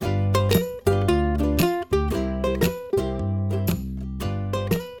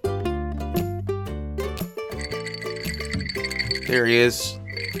There he is.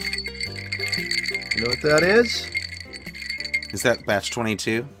 You know what that is? Is that batch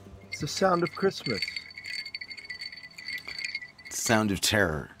 22? It's the sound of Christmas. Sound of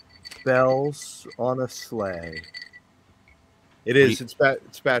terror. Bells on a sleigh. It is. It's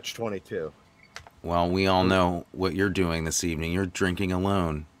batch 22. Well, we all know what you're doing this evening. You're drinking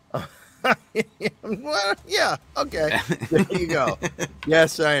alone. Well, yeah, okay. There you go.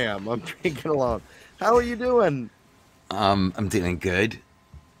 Yes, I am. I'm drinking alone. How are you doing? I'm doing good.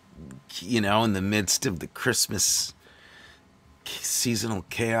 You know, in the midst of the Christmas seasonal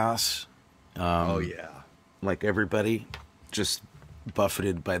chaos. Oh, yeah. Like everybody, just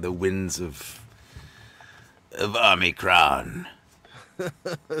buffeted by the winds of Omicron.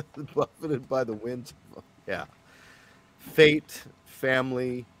 Buffeted by the winds. Yeah. Fate,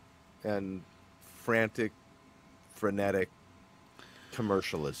 family, and frantic, frenetic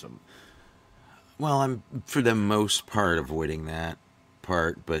commercialism. Well, I'm for the most part avoiding that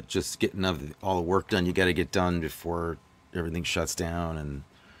part, but just getting all the work done you got to get done before everything shuts down, and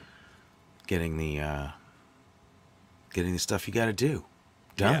getting the stuff you got to do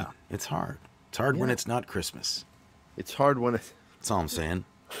done. Yeah. It's hard. It's hard when it's not Christmas. It's hard when it's... That's all I'm saying.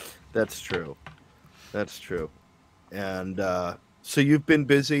 That's true. That's true. And so you've been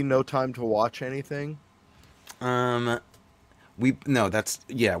busy, no time to watch anything? We've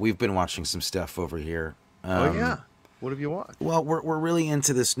been watching some stuff over here. Oh yeah. What have you watched? Well, we're really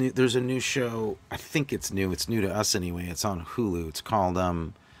into this new. There's a new show. I think it's new. It's new to us anyway. It's on Hulu. It's called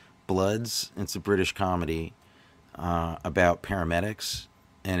Bloods. It's a British comedy about paramedics,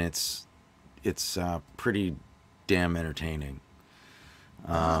 and it's pretty damn entertaining.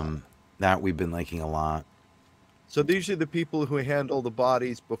 That we've been liking a lot. So these are the people who handle the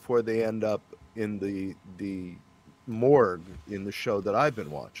bodies before they end up in the morgue in the show that I've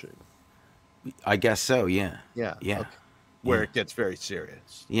been watching. I guess so. Yeah. Yeah. Yeah. Okay. Where it gets very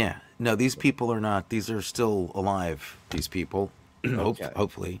serious. Yeah. No, these people are not. These are still alive. These people,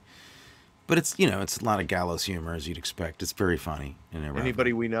 hopefully. But it's it's a lot of gallows humor, as you'd expect. It's very funny.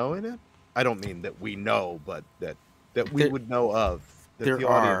 Anybody we know in it? I don't mean that we know, but that we would know of.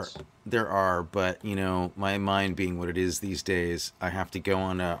 There are, but my mind being what it is these days, I have to go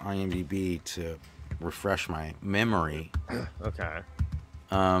on to IMDb to refresh my memory. Okay.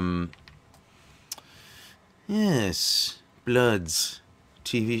 Yes, Bloods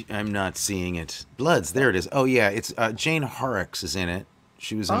TV. I'm not seeing it. Bloods. There it is. Oh yeah, it's Jane Horrocks is in it.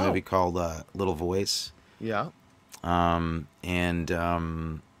 She was in a movie called Little Voice. Yeah.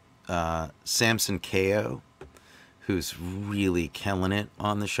 Samson Kao, who's really killing it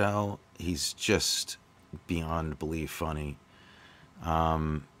on the show. He's just beyond belief funny.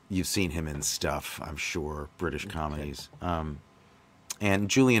 You've seen him in stuff, I'm sure, British comedies. And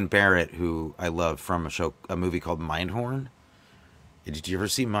Julian Barrett, who I love from a movie called Mindhorn. Did you ever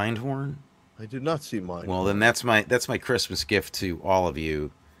see Mindhorn? I did not see Mindhorn. Well, then that's my Christmas gift to all of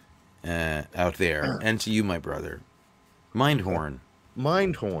you out there, and to you, my brother. Mindhorn.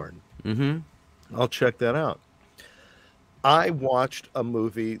 Mindhorn. Mm-hmm. I'll check that out. I watched a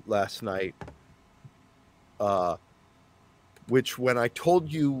movie last night, which when I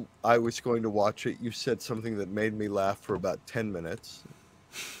told you I was going to watch it, you said something that made me laugh for about 10 minutes.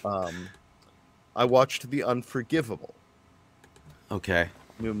 I watched The Unforgivable. Okay.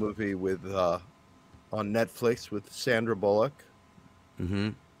 New movie with on Netflix with Sandra Bullock. Mm-hmm.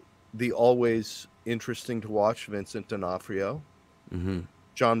 The always interesting to watch Vincent D'Onofrio. Mm-hmm.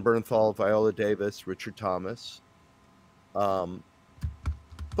 John Bernthal, Viola Davis, Richard Thomas. Thought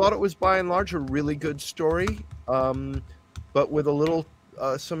it was by and large a really good story, but with a little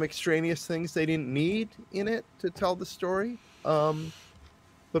some extraneous things they didn't need in it to tell the story.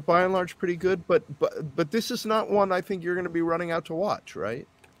 But by and large, pretty good. But this is not one I think you're going to be running out to watch, right?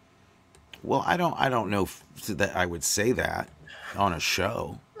 Well, I don't know that I would say that on a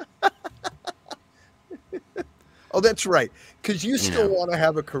show. Oh, that's right. Because you still want to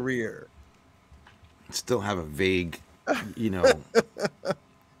have a career. Still have a vague, You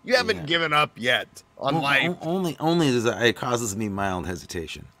haven't given up yet on life. Only does it causes me mild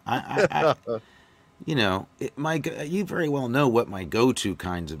hesitation. You very well know what my go-to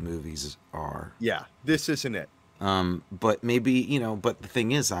kinds of movies are. Yeah, this isn't it. But maybe, but the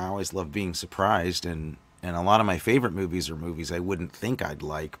thing is, I always love being surprised, and a lot of my favorite movies are movies I wouldn't think I'd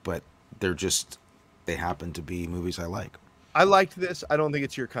like, but they happen to be movies I like. I liked this. I don't think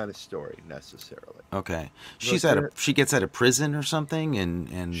it's your kind of story necessarily. Okay. She gets out of prison or something,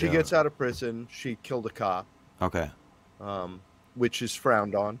 and she gets out of prison. She killed a cop. Okay. Which is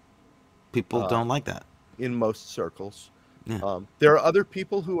frowned on. People don't like that in most circles. Yeah. There are other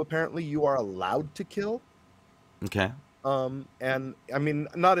people who apparently you are allowed to kill. Okay. And I mean,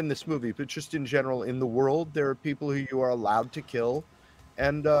 not in this movie, but just in general in the world, there are people who you are allowed to kill,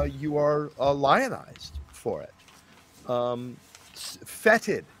 and you are lionized for it. Um,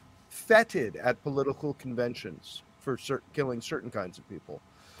 feted at political conventions for killing certain kinds of people.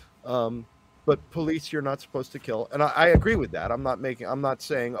 Um, but police, you're not supposed to kill, and I agree with that. I'm not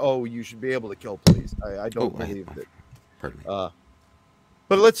saying, oh, you should be able to kill police. I Oh, don't believe that. pardon me.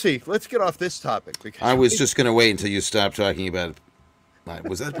 But let's see. Let's get off this topic I because was just going to wait until you stopped talking about.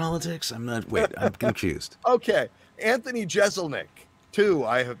 Was that politics? I'm not. Wait, I'm confused. okay, Anthony Jeselnik too.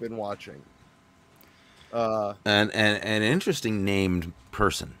 I have been watching. An interesting named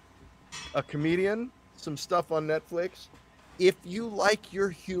person. A comedian, some stuff on Netflix. If you like your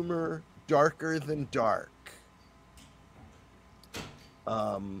humor darker than dark,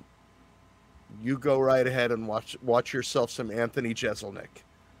 you go right ahead and watch yourself some Anthony Jeselnik.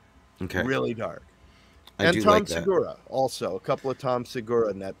 Okay. Really dark. I And do Tom like that. Segura also. A couple of Tom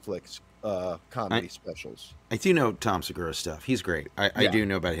Segura Netflix comedy specials. I do know Tom Segura stuff. He's great. I Yeah. do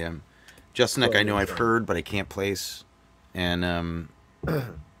know about him. Justin Eck, I know I've Totally. heard, but I can't place. And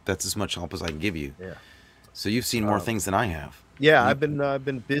that's as much help as I can give you. Yeah. So you've seen more things than I have. Yeah, I've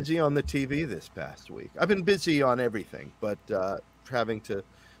been busy on the TV this past week. I've been busy on everything, but having to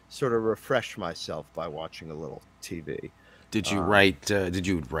sort of refresh myself by watching a little TV. Did you write? Did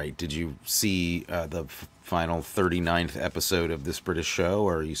you see the final 39th episode of this British show,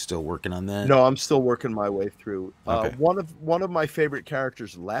 or are you still working on that? No, I'm still working my way through. Okay. One of my favorite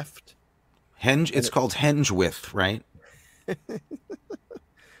characters left. Henge. It's called Hengewith, right?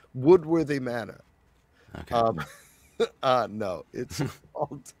 Woodworthy Manor. Okay. No, it's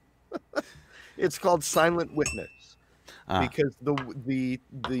called Silent Witness. Because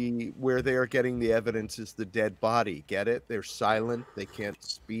the where they are getting the evidence is the dead body. Get it? They're silent. They can't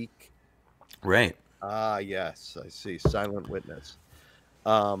speak. Right. Yes, I see. Silent Witness.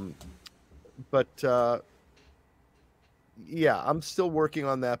 But yeah, I'm still working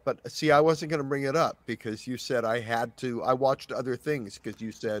on that. But see, I wasn't going to bring it up because you said I had to. I watched other things because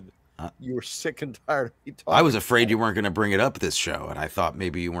you said you were sick and tired of me talking. I was afraid you weren't going to bring it up this show, and I thought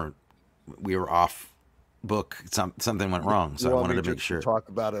maybe you weren't. We were off book. Something went wrong, so I wanted to make sure. Talk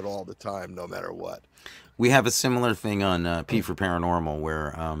about it all the time, no matter what. We have a similar thing on P for Paranormal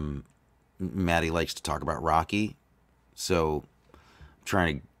where Maddie likes to talk about Rocky, so I'm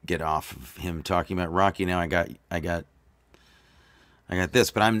trying to get off of him talking about Rocky. Now I got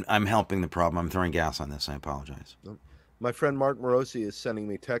this, but I'm helping the problem. I'm throwing gas on this. I apologize. My friend Mark Morosi is sending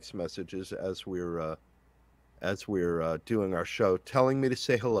me text messages as we're doing our show, telling me to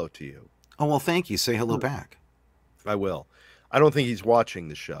say hello to you. Oh well, thank you. Say hello back. I will. I don't think he's watching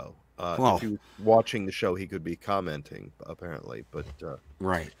the show. Well, if he was watching the show, he could be commenting, apparently. But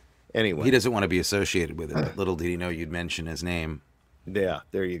right. Anyway, He doesn't want to be associated with it. But little did he know you'd mention his name. Yeah,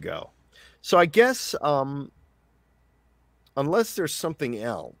 there you go. So I guess unless there's something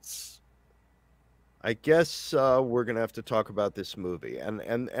else, I guess we're gonna have to talk about this movie.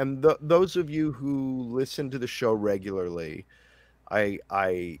 And those of you who listen to the show regularly,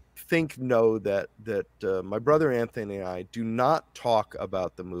 I think know that my brother Anthony and I do not talk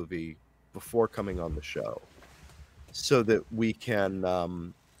about the movie before coming on the show, so that we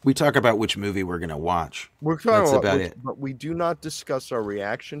can. We talk about which movie we're gonna watch. We're talking That's about about which, it. but we do not discuss our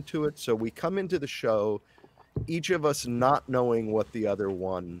reaction to it. So we come into the show, each of us not knowing what the other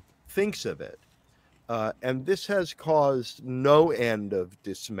one thinks of it, and this has caused no end of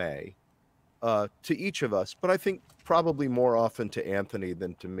dismay to each of us. But I think probably more often to Anthony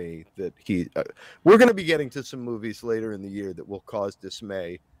than to me. That we're going to be getting to some movies later in the year that will cause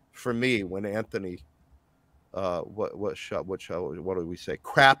dismay for me when Anthony. What do we say?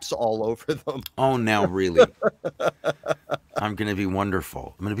 Craps all over them. Oh, now really? I'm going to be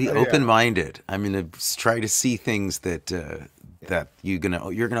wonderful. I'm going to be open-minded. I'm going to try to see things that you're going to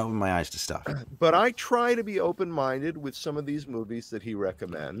open my eyes to stuff. But I try to be open-minded with some of these movies that he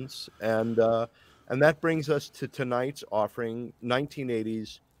recommends, and that brings us to tonight's offering,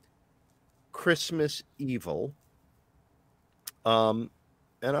 1980s Christmas Evil.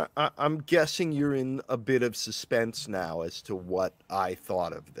 And I'm guessing you're in a bit of suspense now as to what I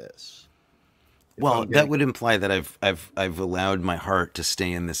thought of this. Well, that would imply that I've allowed my heart to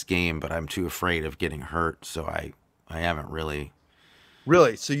stay in this game, but I'm too afraid of getting hurt, so I haven't really.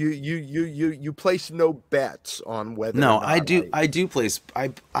 Really? So you place no bets on whether? No, or not I do place.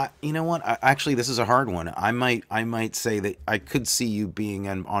 You know what? Actually, this is a hard one. I might say that I could see you being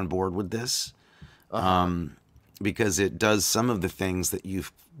on board with this. Because it does some of the things that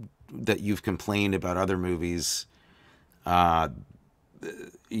you've complained about other movies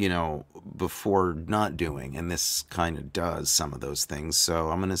you know, before not doing, and this kind of does some of those things. So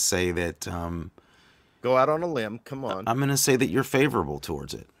I'm gonna say that Go out on a limb. Come on. I'm gonna say that you're favorable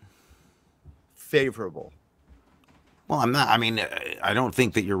towards it. Favorable. Well, I'm not. I mean, I don't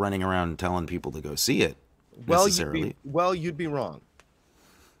think that you're running around telling people to go see it necessarily. You'd be wrong.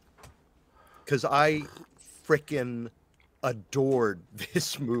 Because I frickin' adored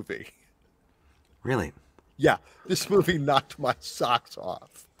this movie. Really? Yeah, this movie knocked my socks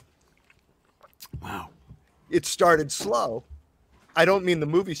off. Wow. It started slow. I don't mean the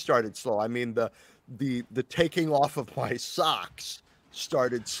movie started slow. I mean the taking off of my socks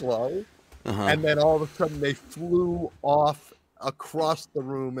started slow, and then all of a sudden they flew off across the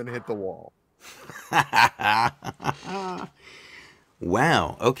room and hit the wall.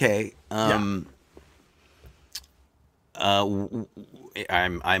 Wow. Okay. I'm a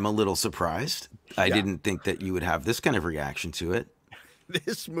little surprised. I Yeah. didn't think that you would have this kind of reaction to it.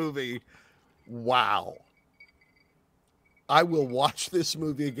 This movie, wow. I will watch this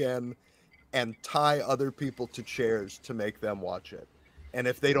movie again and tie other people to chairs to make them watch it. And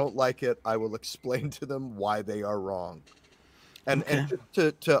if they don't like it, I will explain to them why they are wrong. And Okay. and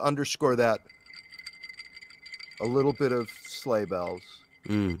just to underscore that, a little bit of sleigh bells.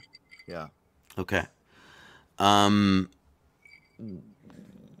 Mm, Yeah. okay. Um,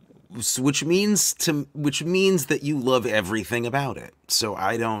 which means that you love everything about it. So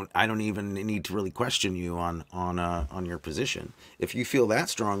I don't even need to really question you on your position. If you feel that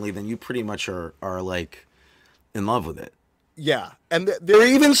strongly, then you pretty much are like in love with it. Yeah. And there are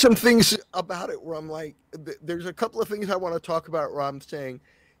even some things about it where I'm like, there's a couple of things I want to talk about where I'm saying,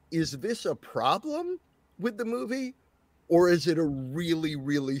 is this a problem with the movie? Or is it a really,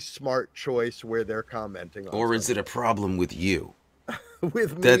 really smart choice where they're commenting on Or is it a problem with you?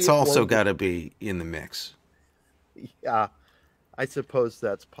 with me? That's also or got to be in the mix. Yeah, I suppose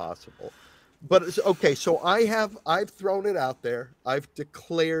that's possible. But okay, so I've thrown it out there. I've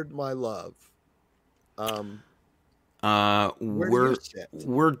declared my love. Where do you sit?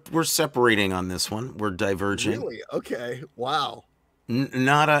 We're separating on this one. We're diverging. Really? Okay. Wow. You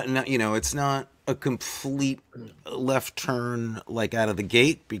know, it's not a complete left turn like out of the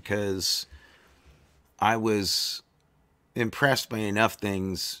gate, because I was impressed by enough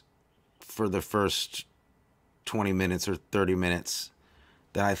things for the first 20 minutes or 30 minutes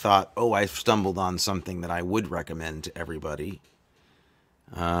that I thought, oh, I stumbled on something that I would recommend to everybody.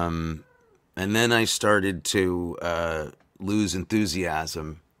 And then I started to lose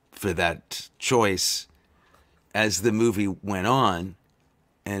enthusiasm for that choice as the movie went on,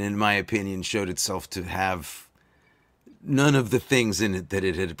 and in my opinion showed itself to have none of the things in it that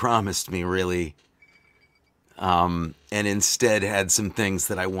it had promised me, really, and instead had some things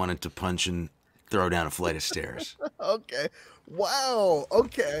that I wanted to punch and throw down a flight of stairs. Okay. Wow.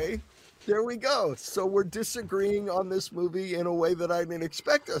 Okay. There we go. So we're disagreeing on this movie in a way that I didn't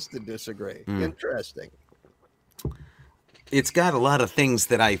expect us to disagree. Interesting. It's got a lot of things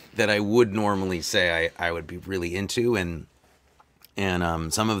that I would normally say I would be really into, and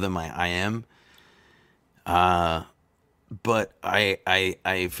some of them I am. But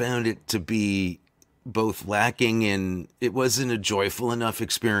I found it to be both lacking in, it wasn't a joyful enough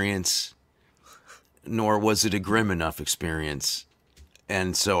experience, nor was it a grim enough experience.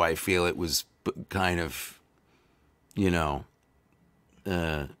 And so I feel it was kind of, you know,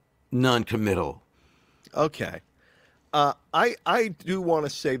 non-committal. Okay. I do want to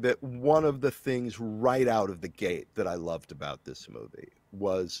say that one of the things right out of the gate that I loved about this movie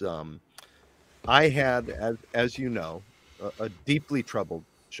was I had, as you know, a deeply troubled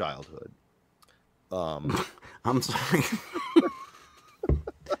childhood. I'm sorry.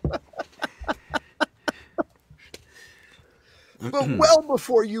 But well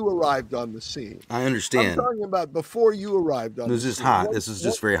before you arrived on the scene. I I'm understand. talking about before you arrived on This the is scene. hot. This is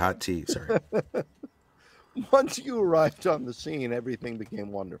just very hot tea. Sorry. Once you arrived on the scene, everything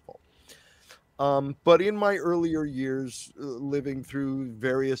became wonderful. But in my earlier years, living through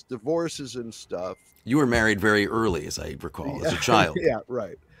various divorces and stuff. You were married very early, as I recall, as a child. Yeah,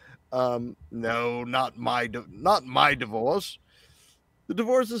 right. No, not my divorce. The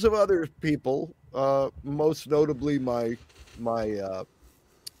divorces of other people, most notably my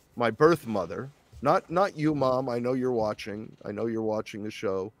birth mother. Not you, Mom. I know you're watching. I know you're watching the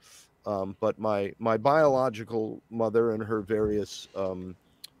show. But my biological mother and her various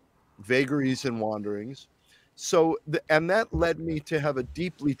vagaries and wanderings. So, and that led me to have a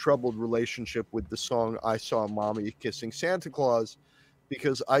deeply troubled relationship with the song "I Saw Mommy Kissing Santa Claus,"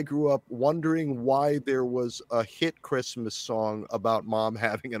 because I grew up wondering why there was a hit Christmas song about mom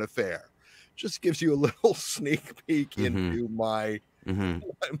having an affair. Just gives you a little sneak peek into my Mm-hmm.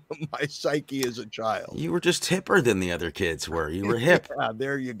 My psyche as a child. You were just hipper than the other kids were. You were hip. Yeah,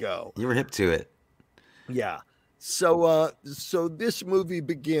 there you go. You were hip to it. Yeah. So this movie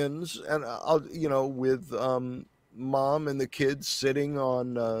begins, and with mom and the kids sitting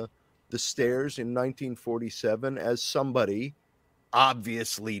on the stairs in 1947 as somebody,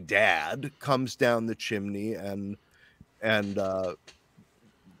 obviously dad, comes down the chimney and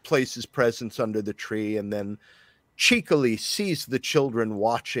places presents under the tree, and then cheekily sees the children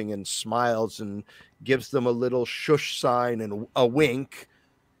watching and smiles and gives them a little shush sign and a wink.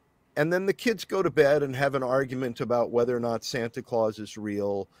 And then the kids go to bed and have an argument about whether or not Santa Claus is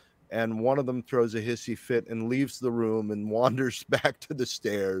real. And one of them throws a hissy fit and leaves the room and wanders back to the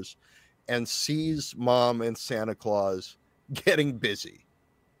stairs and sees mom and Santa Claus getting busy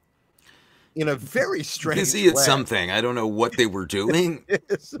in a very strange Busy at way. something. I don't know what they were doing.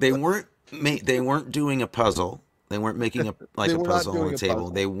 They weren't doing a puzzle. They weren't making a puzzle on the table.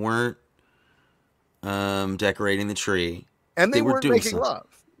 They weren't decorating the tree. And they weren't making love.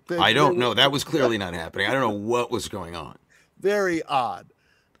 I don't know. That was clearly not happening. I don't know what was going on. Very odd.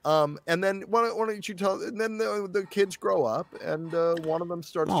 And then why don't you tell? And then the kids grow up, and one of them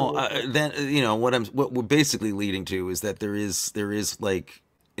starts. Then what we're basically leading to is that there is like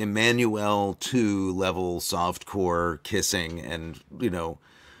Emmanuel 2 level softcore kissing and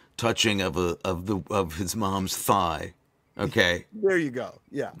touching of his mom's thigh. Okay. There you go.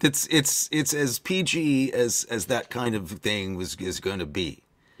 Yeah. It's as PG as that kind of thing is going to be.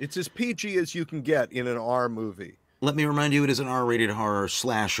 It's as PG as you can get in an R movie. Let me remind you, it is an R-rated horror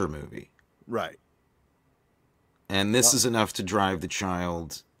slasher movie. Right. And this is enough to drive the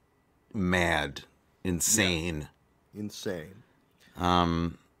child mad, insane. Yeah. Insane.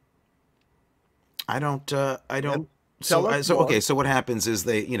 I don't. So what happens is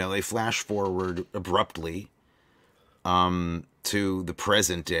they flash forward abruptly, to the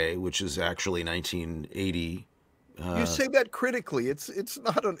present day, which is actually 1980. You say that critically. It's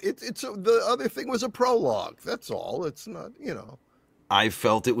not the other thing was a prologue. That's all. It's not, I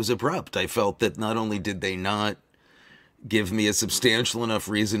felt it was abrupt. I felt that not only did they not give me a substantial enough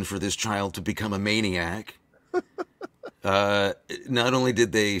reason for this child to become a maniac, not only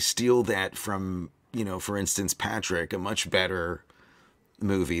did they steal that from, for instance, Patrick, a much better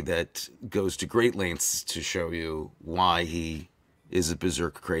movie that goes to great lengths to show you why he is a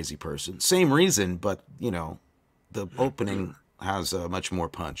berserk crazy person. Same reason, but, the opening has much more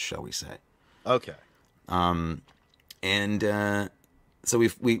punch, shall we say? Okay. So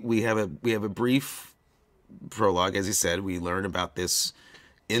we have a brief prologue, as you said. We learn about this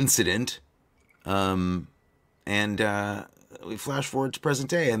incident, and we flash forward to present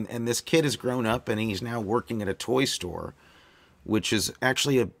day, and this kid has grown up, and he's now working at a toy store, which is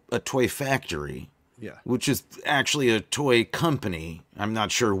actually a toy factory. Yeah. Which is actually a toy company. I'm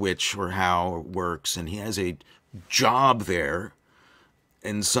not sure which or how it works, and he has a job there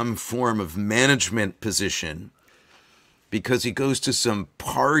in some form of management position because he goes to some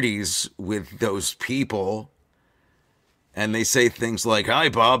parties with those people and they say things like, "Hi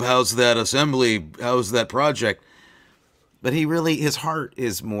Bob, how's that assembly? How's that project?" But his heart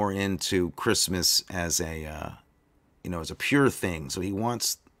is more into Christmas as a pure thing. So he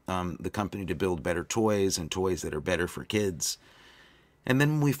wants the company to build better toys and toys that are better for kids. And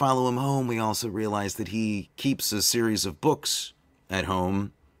then when we follow him home, we also realize that he keeps a series of books at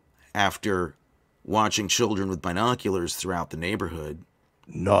home after watching children with binoculars throughout the neighborhood.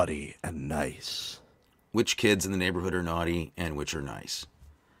 Naughty and nice. Which kids in the neighborhood are naughty and which are nice.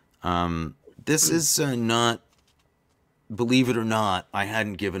 This is not, believe it or not, I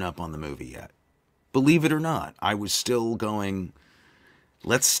hadn't given up on the movie yet. Believe it or not, I was still going,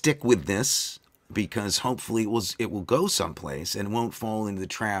 let's stick with this, because hopefully it will go someplace and won't fall into the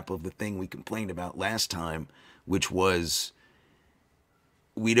trap of the thing we complained about last time, which was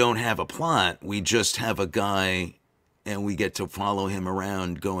we don't have a plot. We just have a guy and we get to follow him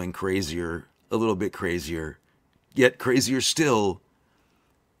around going crazier, a little bit crazier, yet crazier still,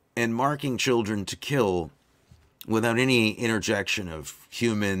 and marking children to kill without any interjection of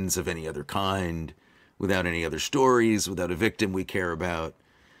humans of any other kind, without any other stories, without a victim we care about.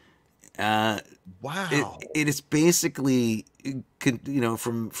 Wow. It is basically,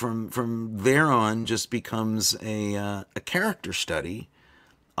 from there on, just becomes a character study,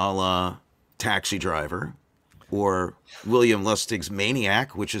 a la Taxi Driver, or William Lustig's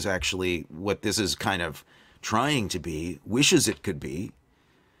Maniac, which is actually what this is kind of trying to be, wishes it could be,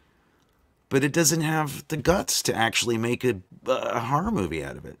 but it doesn't have the guts to actually make a horror movie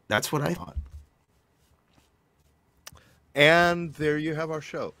out of it. That's what I thought. And there you have our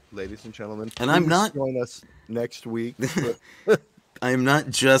show, ladies and gentlemen. And I'm not join us next week. I'm not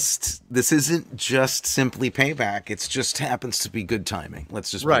just. This isn't just simply payback. It's just happens to be good timing.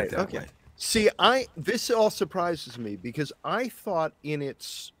 Let's just put it Right. that Okay. way. See, this all surprises me because I thought in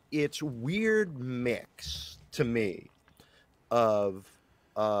its weird mix to me of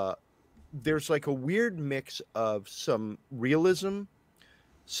uh there's like a weird mix of some realism,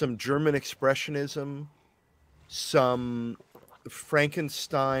 some German expressionism, some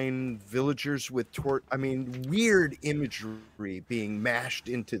Frankenstein villagers with I mean, weird imagery being mashed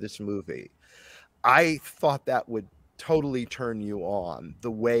into this movie. I thought that would totally turn you on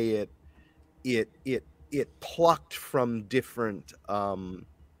the way it plucked from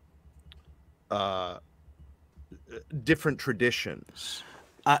uh different traditions.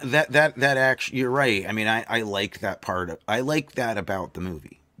 That actually, you're right. I mean, I like that part of. I like that about the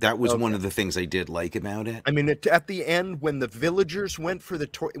movie. That was one Okay. of the things I did like about it. I mean, at the end, when the villagers went for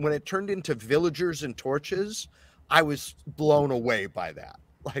when it turned into villagers and torches, I was blown away by that.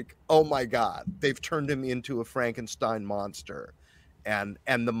 Like, oh my God, they've turned him into a Frankenstein monster, and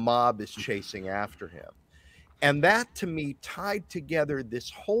the mob is chasing after him. And that to me tied together this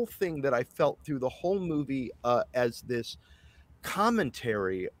whole thing that I felt through the whole movie as this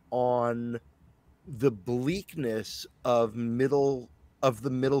commentary on the bleakness of the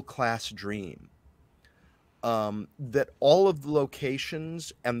middle class dream. That all of the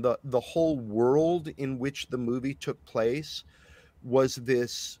locations and the whole world in which the movie took place was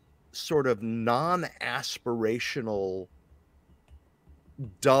this sort of non-aspirational,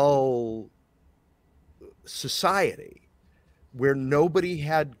 dull society where nobody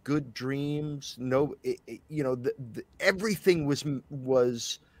had good dreams. No, everything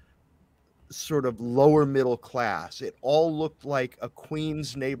was sort of lower middle class. It all looked like a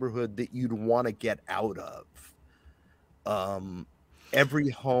Queens neighborhood that you'd want to get out of. Um, every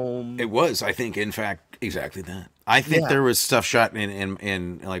It home, was, I think, in fact, exactly that. I think yeah, there was stuff shot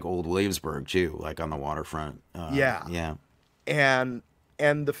in like old Williamsburg too, like on the waterfront. yeah, Yeah. and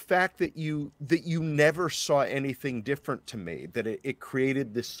the fact that you never saw anything different to me, that it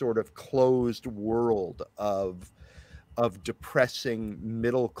created this sort of closed world of depressing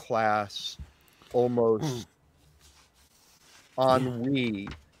middle class, Mm, almost yeah. ennui,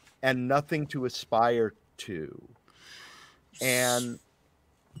 and nothing to aspire to. And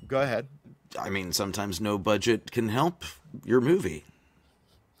go ahead. I mean, sometimes no budget can help your movie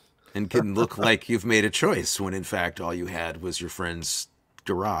and can look like you've made a choice when in fact all you had was your friend's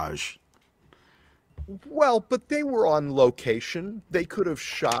garage. Well, but they were on location. They could have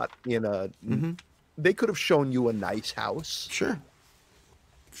shot in a. Hmm. They could have shown you a nice house. Sure.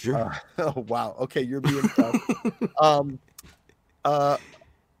 Sure. Oh wow. Okay, you're being tough. Um. Uh.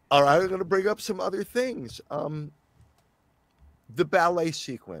 All right. I'm going to bring up some other things. The ballet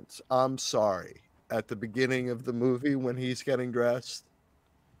sequence. I'm sorry. At the beginning of the movie, when he's getting dressed,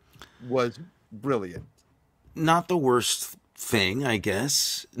 was brilliant. Not the worst thing, I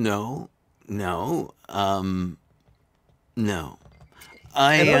guess. No. No. No.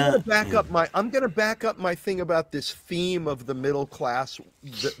 And I back yeah. up my I'm going to back up my thing about this theme of the middle class,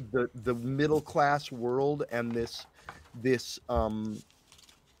 the middle class world, and this this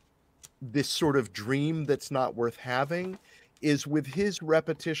sort of dream that's not worth having, is with his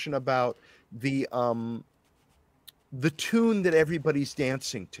repetition about the tune that everybody's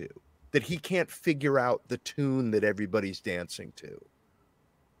dancing to, that he can't figure out the tune that everybody's dancing to.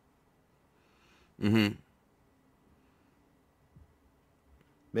 Mhm.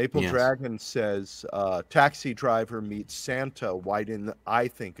 Maple Yes. Dragon says, "Taxi driver meets Santa. Why didn't I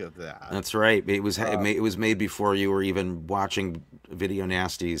think of that?" That's right. Uh, It was made before you were even watching Video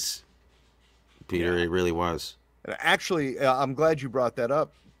Nasties, Peter. yeah. It really was. And actually, I'm glad you brought that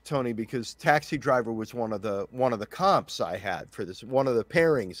up, Tony, because Taxi Driver was one of the comps I had for this, one of the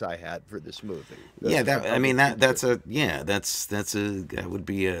pairings I had for this movie. Yeah, A that I double mean feature. that's a that would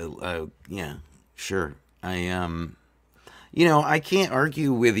be a yeah, sure. You know, I can't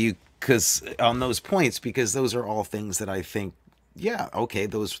argue with you cuz on those points because those are all things that I think yeah, okay,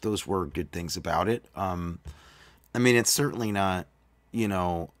 those were good things about it. I mean, it's certainly not, you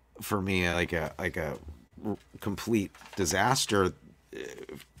know, for me like a complete disaster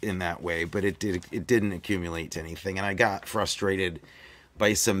in that way, but it didn't accumulate to anything, and I got frustrated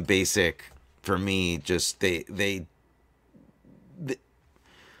by some basic for me just th-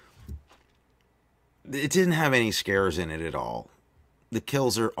 it didn't have any scares in it at all. The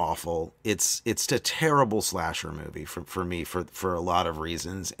kills are awful. It's a terrible slasher movie for me for a lot of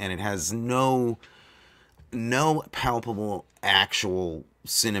reasons, and it has no palpable actual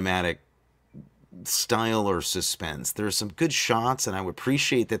cinematic style or suspense. There's some good shots, and I would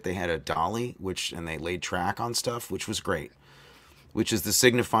appreciate that they had a dolly, which and they laid track on stuff, which was great. which is the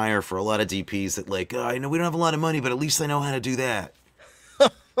signifier for a lot of DPs that like, oh, I know we don't have a lot of money, but at least I know how to do that.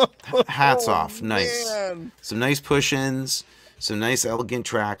 Hats Oh off. Nice. man. Some nice push-ins, some nice elegant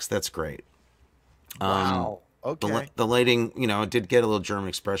tracks. That's great. Wow. Okay. The lighting, it did get a little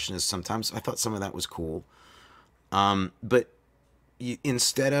German expressionist sometimes. I thought some of that was cool. But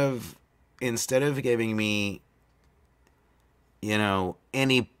instead of giving me,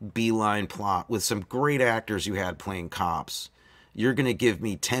 any beeline plot with some great actors you had playing cops, you're gonna give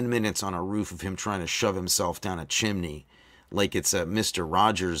me 10 minutes on a roof of him trying to shove himself down a chimney, like it's a Mr.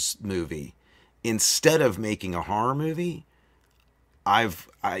 Rogers movie, instead of making a horror movie.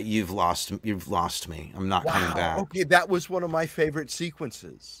 You've lost me. I'm not coming Wow. back. Okay, that was one of my favorite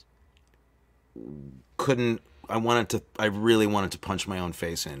sequences. Couldn't I really wanted to punch my own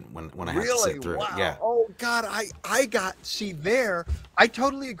face in when I had to Really? sit through it. Wow. Yeah. Oh God, I got see there. I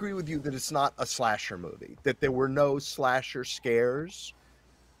totally agree with you that it's not a slasher movie, that there were no slasher scares,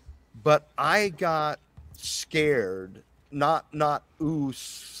 but I got scared. Not ooh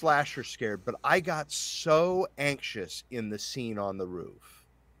slasher scared, but I got so anxious in the scene on the roof.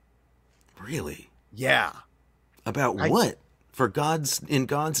 Really? Yeah. About I what? In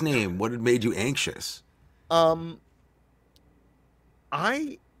God's name, what had made you anxious? um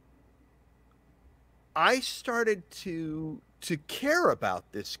I I started to care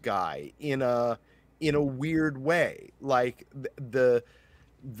about this guy in a weird way. Like the,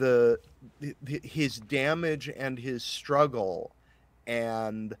 his damage and his struggle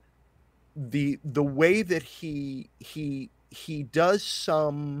and the way that he does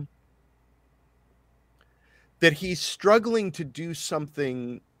some that he's struggling to do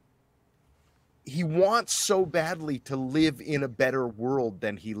something. He wants so badly to live in a better world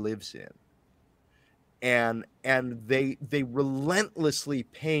than he lives in, and they relentlessly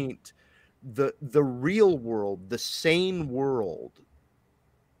paint the real world, the sane world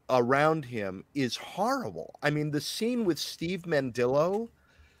around him is horrible. I mean, the scene with Steve Mendillo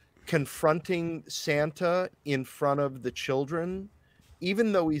confronting Santa in front of the children,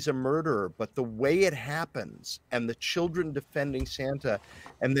 even though he's a murderer, but the way it happens and the children defending Santa,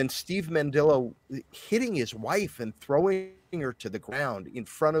 and then Steve Mendillo hitting his wife and throwing her to the ground in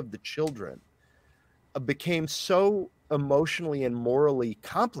front of the children became so emotionally and morally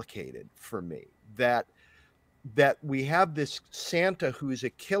complicated for me that we have this Santa who's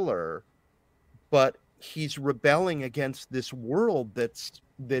a killer, but he's rebelling against this world that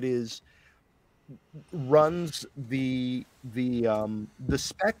is runs the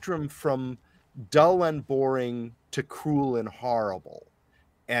spectrum from dull and boring to cruel and horrible,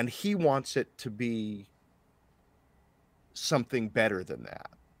 and he wants it to be something better than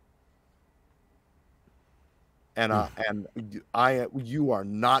that. And you are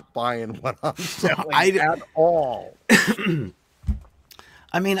not buying what I'm selling at all.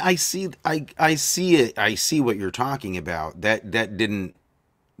 I mean, I see it. I see what you're talking about. That didn't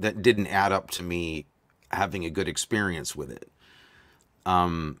add up to me having a good experience with it.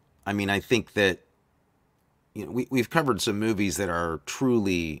 I mean, I think that we've covered some movies that are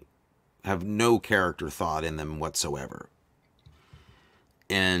truly have no character thought in them whatsoever,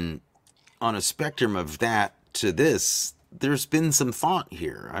 and on a spectrum of that to this, there's been some thought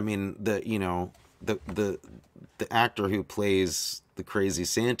here. I mean, the actor who plays the crazy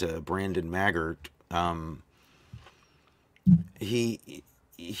Santa, Brandon Maggart,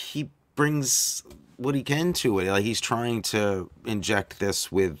 he brings what he can to it. Like, he's trying to inject this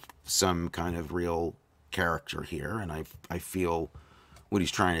with some kind of real character here, and I feel what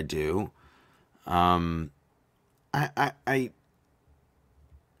he's trying to do. I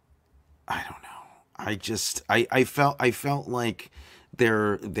don't know. I felt like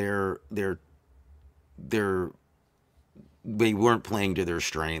they weren't playing to their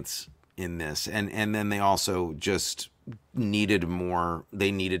strengths in this, and then they also just needed more.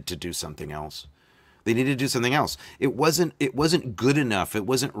 They needed to do something else. They needed to do something else. It wasn't good enough. It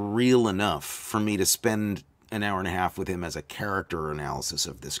wasn't real enough for me to spend an hour and a half with him as a character analysis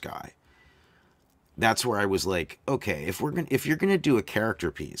of this guy. That's where I was like, okay, if you're gonna do a character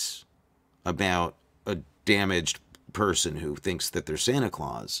piece about a damaged person who thinks that they're Santa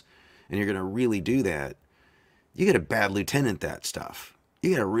Claus, and you're gonna really do that, you gotta bad lieutenant that stuff.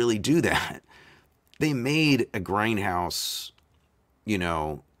 You gotta really do that. They made a grindhouse,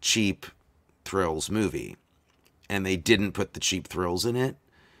 cheap thrills movie, and they didn't put the cheap thrills in it.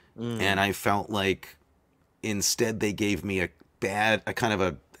 And I felt like instead they gave me a kind of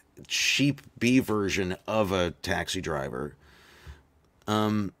a cheap B version of a Taxi Driver,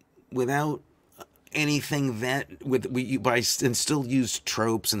 without anything that and still used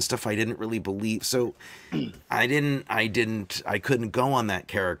tropes and stuff I didn't really believe. So I couldn't go on that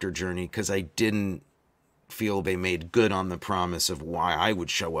character journey because I didn't feel they made good on the promise of why I would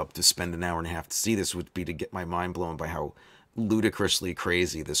show up to spend an hour and a half to see this, would be to get my mind blown by how ludicrously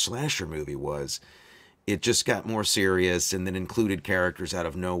crazy the slasher movie was. It just got more serious and then included characters out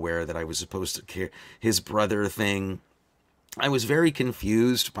of nowhere that I was supposed to care. His brother thing, I was very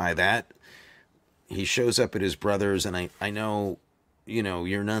confused by that. He shows up at his brother's, and I know,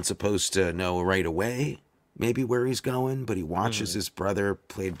 you're not supposed to know right away maybe where he's going, but he watches his brother,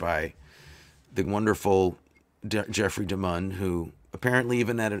 played by the wonderful Jeffrey DeMunn, who apparently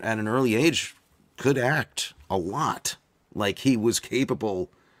even at an early age could act a lot. Like he was capable,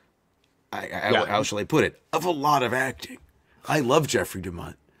 how shall I put it, of a lot of acting. I love Jeffrey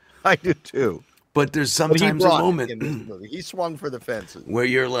DeMunn. I do too. But there's sometimes a moment he swung for the fences where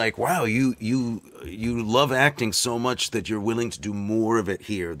you're like, wow, you love acting so much that you're willing to do more of it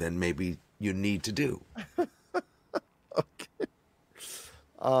here than maybe you need to do. Okay.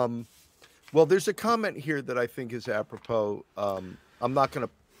 Well, there's a comment here that I think is apropos. I'm not going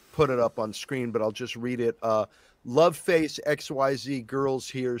to put it up on screen, but I'll just read it. Love Face XYZ Girls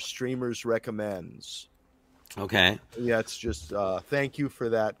Here Streamers Recommends. Okay. Yeah, it's just thank you for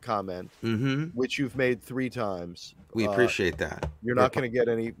that comment, which you've made 3 times. We appreciate that. You're not going to get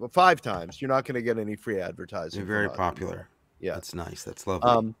any 5 times. You're not going to get any free advertising. You're very popular. Yeah, that's nice. That's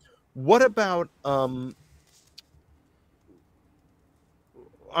lovely. What about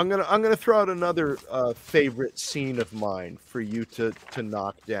I'm gonna throw out another favorite scene of mine for you to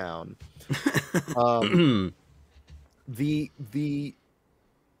knock down.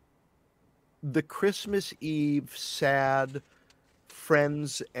 The Christmas Eve sad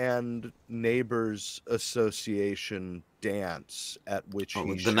friends and neighbors association dance at which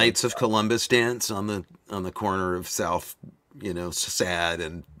the Knights of Columbus dance on the corner of South, Sad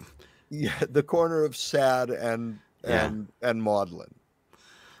and the corner of Sad and Maudlin.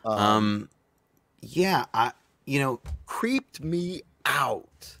 Creeped me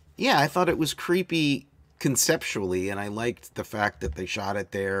out. Yeah, I thought it was creepy conceptually, and I liked the fact that they shot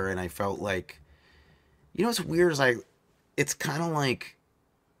it there, and I felt like, what's weird is it's kind of like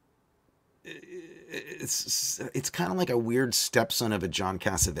it's kind of like a weird stepson of a John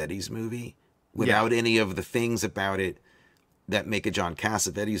Cassavetes movie without any of the things about it that make a John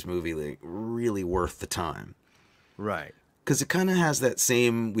Cassavetes movie like really worth the time. Right. Because it kind of has that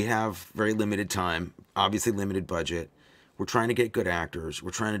same, we have very limited time, obviously limited budget. We're trying to get good actors.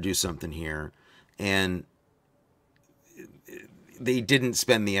 We're trying to do something here. And they didn't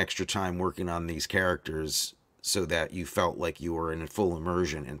spend the extra time working on these characters so that you felt like you were in full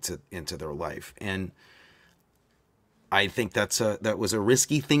immersion into their life. And I think that was a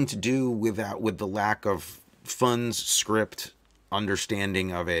risky thing to do with the lack of funds, script,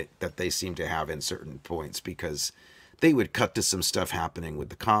 understanding of it that they seem to have in certain points, because they would cut to some stuff happening with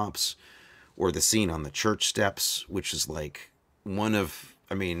the cops or the scene on the church steps, which is like the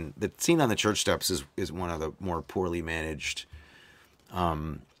scene on the church steps is one of the more poorly managed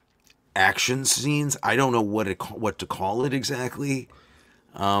action scenes. I don't know what to call it exactly.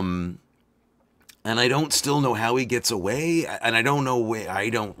 And I don't still know how he gets away, and I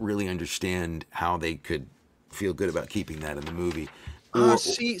don't really understand how they could feel good about keeping that in the movie.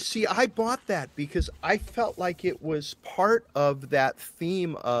 See, I bought that because I felt like it was part of that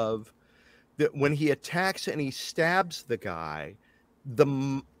theme of that when he attacks and he stabs the guy,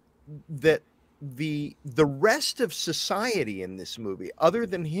 the rest of society in this movie, other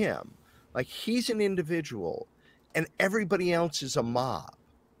than him, like he's an individual, and everybody else is a mob,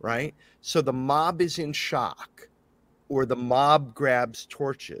 right? So the mob is in shock, or the mob grabs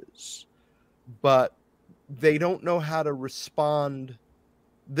torches, but they don't know how to respond.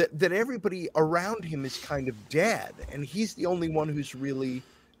 That everybody around him is kind of dead, and he's the only one who's really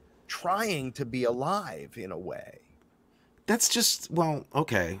trying to be alive in a way. That's just,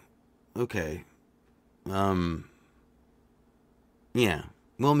 okay. Yeah.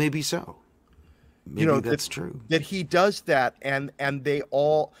 Well, maybe so. Maybe that's true. That he does that, and they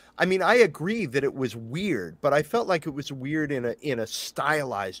all. I mean, I agree that it was weird, but I felt like it was weird in a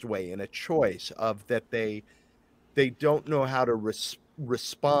stylized way, in a choice of that they don't know how to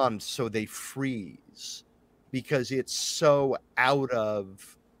respond, so they freeze because it's so out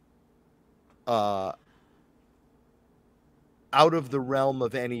of the realm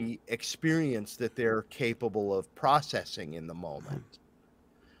of any experience that they're capable of processing in the moment.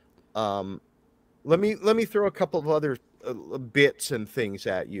 Let me throw a couple of other bits and things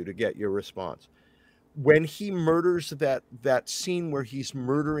at you to get your response. when he murders that scene where he's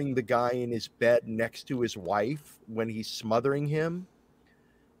murdering the guy in his bed next to his wife when he's smothering him,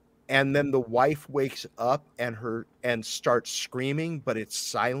 and then the wife wakes up and starts screaming, but it's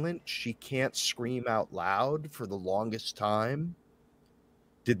silent. She can't scream out loud for the longest time.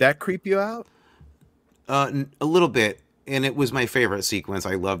 Did that creep you out? A little bit, and it was my favorite sequence.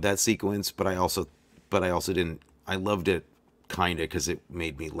 I loved that sequence, but I also didn't. I loved it kind of because it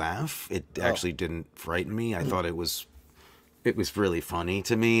made me laugh. It actually didn't frighten me. I thought it was really funny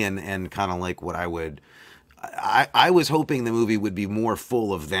to me, and kind of like what I would. I was hoping the movie would be more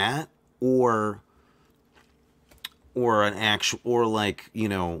full of that, or an actual, or like, you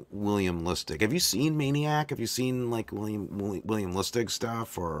know, William Lustig. Have you seen Maniac? Have you seen like William Lustig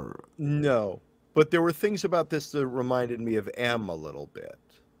stuff? Or No, but there were things about this that reminded me of M a little bit.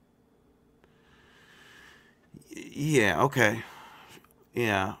 yeah, okay,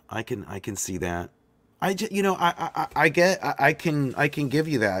 yeah, I can see that. You know, I get, I can give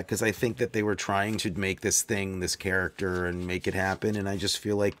you that because I think that they were trying to make this thing, this character, and make it happen, and I just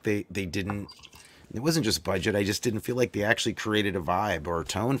feel like they didn't. It wasn't just budget. I just didn't feel like they actually created a vibe or a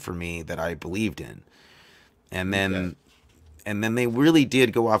tone for me that I believed in. And then, Okay. and then they really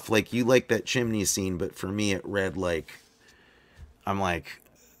did go off, like, you like that chimney scene, but for me it read like, I'm like,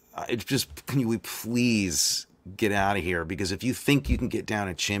 it's just, can you please get out of here? Because if you think you can get down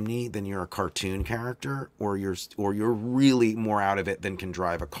a chimney, then you're a cartoon character, or you're really more out of it than can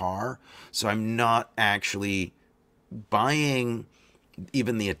drive a car. So I'm not actually buying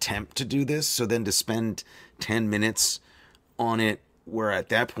even the attempt to do this. So then to spend 10 minutes on it, where at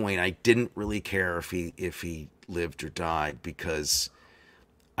that point I didn't really care if he lived or died, because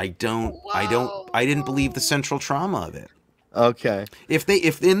I didn't believe the central trauma of it. Okay. If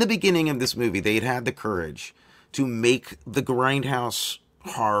in the beginning of this movie they'd had the courage to make the grindhouse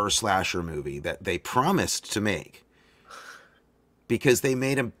horror slasher movie that they promised to make, because they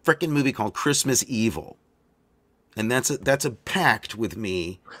made a freaking movie called Christmas Evil, and that's a pact with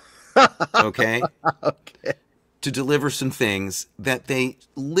me, okay, Okay. to deliver some things that they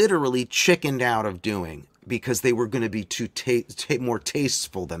literally chickened out of doing because they were going to be too more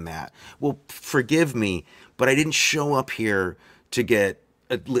tasteful than that. Well, forgive me, but I didn't show up here to get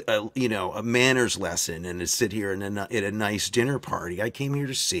a manners lesson and to sit here at a nice dinner party. I came here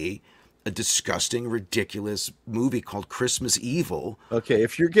to see a disgusting, ridiculous movie called Christmas Evil. Okay,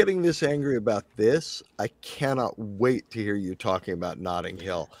 if you're getting this angry about this, I cannot wait to hear you talking about Notting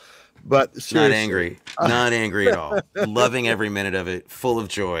Hill. But Not seriously, angry, not angry at all. Loving every minute of it, full of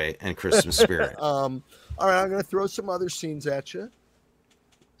joy and Christmas spirit. all right, I'm going to throw some other scenes at you.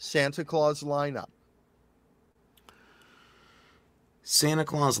 Santa Claus lineup. Santa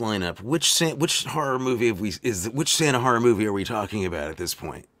Claus lineup. Which horror movie which Santa horror movie are we talking about at this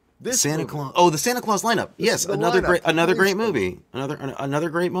point? This Santa movie. Claus. Oh, the Santa Claus lineup. Yes, The another lineup, another great Winston. movie. Another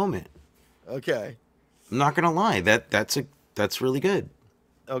great moment. Okay. I'm not gonna lie. That's really good.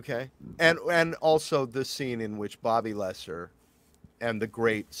 Okay. And also the scene in which Bobby Lesser and the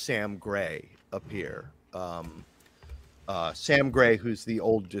great Sam Gray appear. Sam Gray, who's the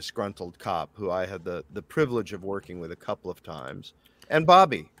old disgruntled cop who I had the privilege of working with a couple of times, and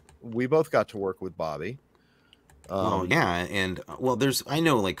Bobby. We both got to work with Bobby. Oh yeah, and well, I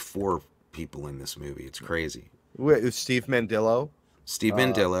know like 4 people in this movie. It's crazy. Steve Mandillo, Steve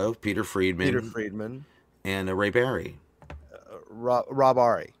Mandillo, Peter Friedman, Peter Friedman, and Ray Barry. Rob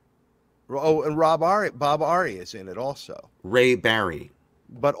Ari. Oh, and Bob Ari is in it also, Ray Barry.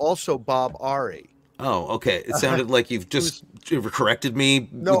 but also Bob Ari. Oh, okay. It sounded like you've just corrected me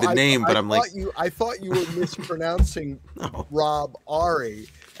No, with the name, but I'm like, I thought you were mispronouncing no. Rob Ari,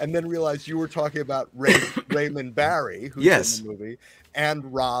 and then realized you were talking about Raymond Barry, who's Yes. in the movie,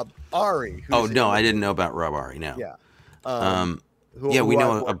 and Rob Ari. Oh who's no, in the I didn't movie. know about Rob Ari. No. Yeah. Yeah, we who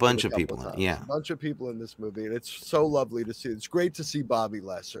know I've a worked bunch with of couple people. times. Yeah. A bunch of people in this movie, and it's so lovely to see. It's great to see Bobby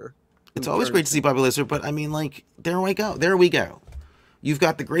Lesser. It's always great to see Bobby Lesser, but I mean, like, there we go. There we go. You've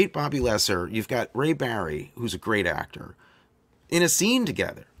got the great Bobby Lesser. You've got Ray Barry, who's a great actor, in a scene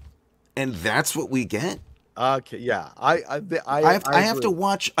together, and that's what we get. Okay, yeah, I have to agree.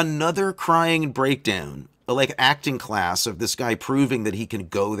 watch another crying breakdown, like acting class of this guy proving that he can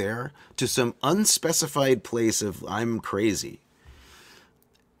go there to some unspecified place of I'm crazy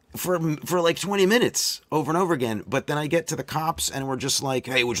for like 20 minutes over and over again. But then I get to the cops and we're just like,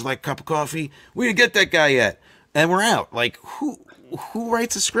 hey, would you like a cup of coffee? We didn't get that guy yet, and we're out. Like, who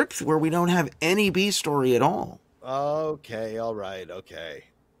writes a script where we don't have any B story at all? Okay, all right, okay.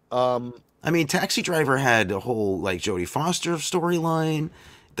 I mean, Taxi Driver had a whole like Jodie Foster storyline.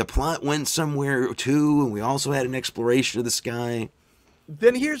 The plot went somewhere too, and we also had an exploration of the sky.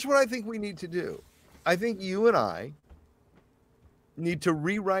 Then here's what I think we need to do. I think you and I need to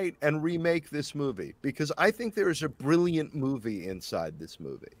rewrite and remake this movie because I think there is a brilliant movie inside this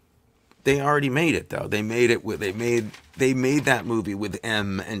movie. They already made it though. They made that movie with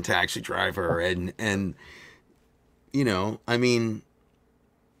M and Taxi Driver and you know, I mean,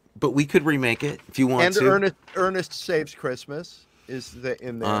 but we could remake it if you want And to. Ernest Saves Christmas is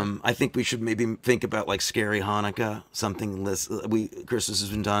in there. I think we should maybe think about like Scary Hanukkah, something less. Christmas has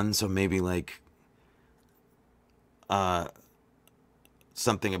been done, so maybe like uh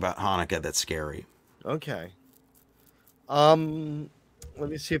something about Hanukkah that's scary. Okay. Let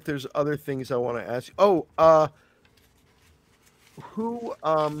me see if there's other things I want to ask. Oh, who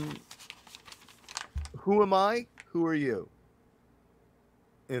who am I? Who are you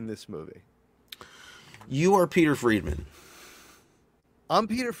in this movie? You are Peter Friedman. I'm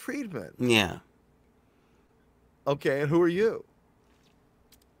Peter Friedman. Yeah. Okay, and who are you?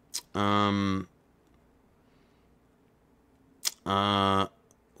 Um.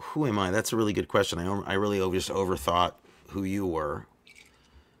 Who am I? That's a really good question. I really just overthought who you were,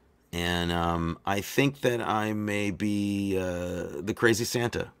 and I think that I may be the crazy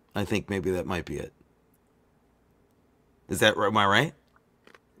Santa. I think maybe that might be it. Is that right? Am I right?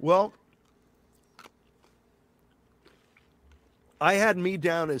 Well, I had me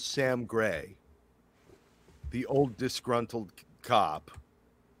down as Sam Gray, the old disgruntled cop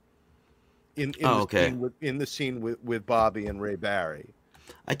Oh, okay. in the scene with Bobby and Ray Barry.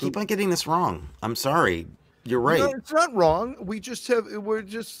 I keep on getting this wrong. I'm sorry. You're No, right. it's not wrong. We're just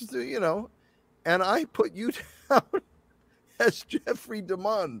and I put you down as Jeffrey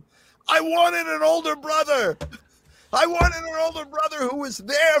DeMunn. I wanted an older brother. I wanted an older brother who was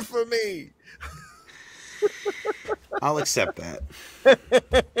there for me. I'll accept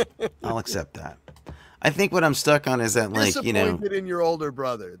that. I'll accept that. I think what I'm stuck on is that, like, you know, Disappointed in your older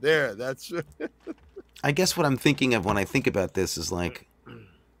brother. There, that's I guess what I'm thinking of when I think about this is like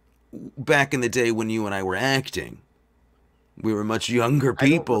back in the day when you and I were acting, we were much younger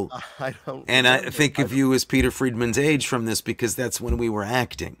people. I don't And I remember. think of you as Peter Friedman's age from this because that's when we were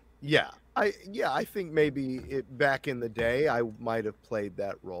acting. Yeah. I think maybe back in the day I might have played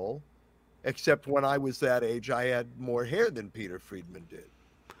that role. Except when I was that age I had more hair than Peter Friedman did.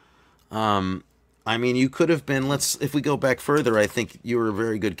 I mean, you could have been, if we go back further, I think you were a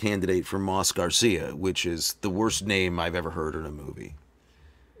very good candidate for Moss Garcia, which is the worst name I've ever heard in a movie.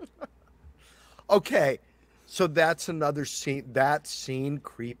 Okay. So that's another scene. That scene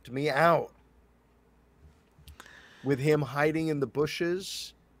creeped me out. With him hiding in the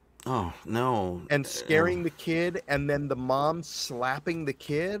bushes Oh, no. and scaring the kid and then the mom slapping the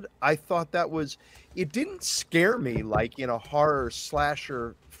kid. I thought it didn't scare me like in a horror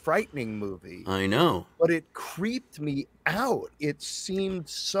slasher frightening movie, I know. but it creeped me out. It seemed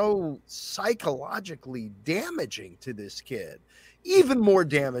so psychologically damaging to this kid. Even more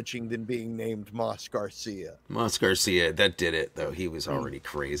damaging than being named Moss Garcia. Moss Garcia, that did it, though. He was already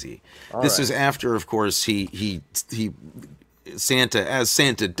crazy. All This right. is after, of course, Santa, as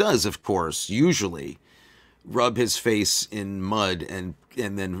Santa does, of course, usually rub his face in mud and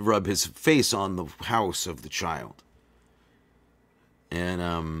then rub his face on the house of the child.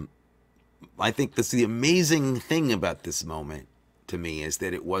 And I think that's the amazing thing about this moment to me is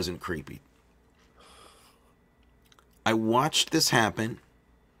that it wasn't creepy. I watched this happen,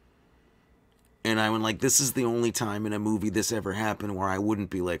 and I went like, this is the only time in a movie this ever happened where I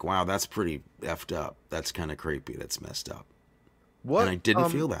wouldn't be like, wow, that's pretty effed up. That's kind of creepy. That's messed up. What? And I didn't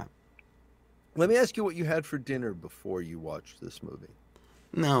feel that. Let me ask you what you had for dinner before you watched this movie.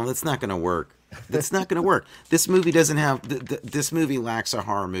 No, that's not going to work. That's not going to work. This movie doesn't have. This movie lacks a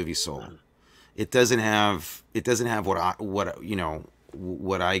horror movie soul. It doesn't have. It doesn't have what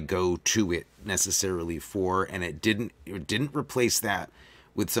I go to it necessarily for, and it didn't replace that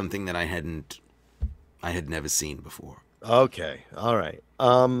with something that I had never seen before. Okay. All right.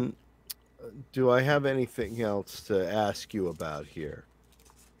 Do I have anything else to ask you about here?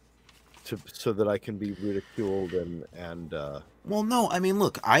 So that I can be ridiculed and Well, no, I mean,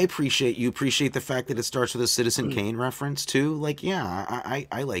 look, I appreciate you appreciate the fact that it starts with a Citizen Kane reference too. Like, yeah,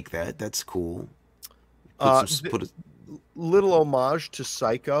 I like that. That's cool. Put a, little homage to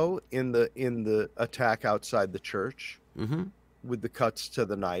Psycho in the attack outside the church with the cuts to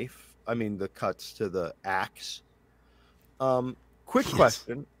the knife. I mean, the cuts to the axe. Quick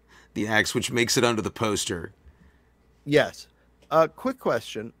question. the axe, which makes it under the poster. Yes. Quick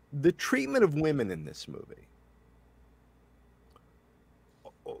question. The treatment of women in this movie,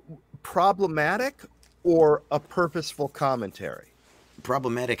 problematic or a purposeful commentary?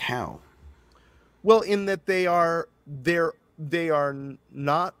 Problematic how? Well, in that they are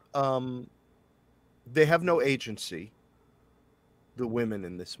not they have no agency, the women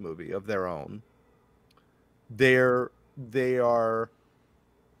in this movie, of their own. They are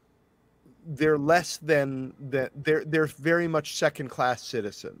they're less than that. They're very much second class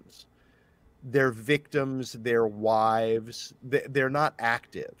citizens. They're victims, they're wives. They're not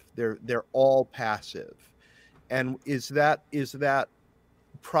active. They're all passive. And is that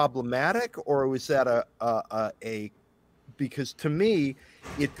problematic, or was that a because to me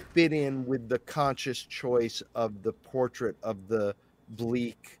it fit in with the conscious choice of the portrait of the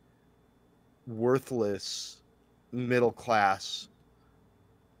bleak, worthless, middle class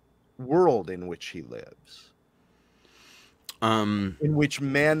world in which he lives, in which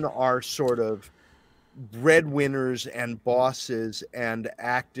men are sort of breadwinners and bosses and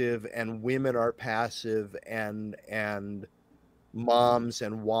active, and women are passive and moms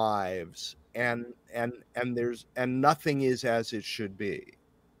and wives, and nothing is as it should be.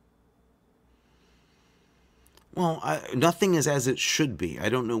 Well, nothing is as it should be. I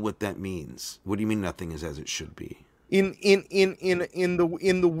don't know what that means. What do you mean nothing is as it should be? In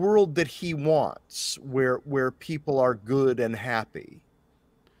the world that he wants, where people are good and happy,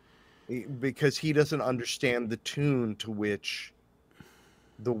 because he doesn't understand the tune to which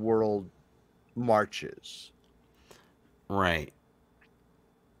the world marches. Right.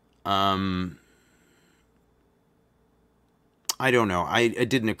 I don't know. It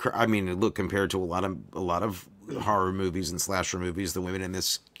didn't occur. I mean, look, compared to a lot of horror movies and slasher movies, the women in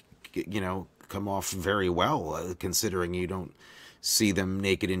this, come off very well, considering you don't see them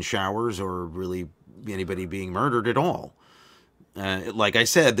naked in showers or really anybody being murdered at all. Like I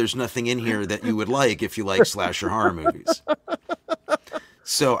said, there's nothing in here that you would like if you like slasher horror movies.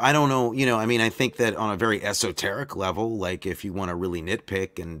 So I don't know, I mean, I think that on a very esoteric level, like if you want to really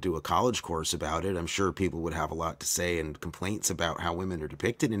nitpick and do a college course about it, I'm sure people would have a lot to say and complaints about how women are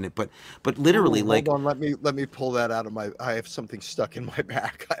depicted in it. But literally, hold on, let me pull that out of my. I have something stuck in my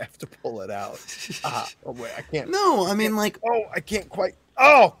back. I have to pull it out. Oh wait, I can't. No, I mean, like, oh, I can't quite.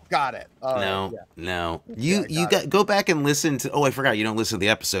 Oh, got it. No, yeah. no. You got go back and listen to. Oh, I forgot. You don't listen to the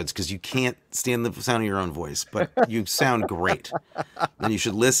episodes because you can't stand the sound of your own voice. But you sound great, and you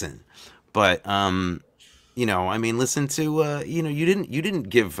should listen. But I mean, listen to. You didn't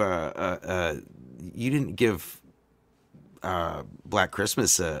give Black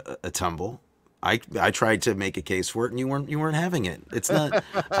Christmas a tumble. I tried to make a case for it, and you weren't having it. It's not.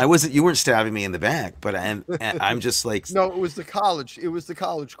 You weren't stabbing me in the back, but I'm just like. No, it was the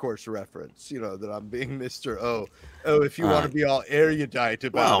college course reference. That I'm being Mr. If you want to be all erudite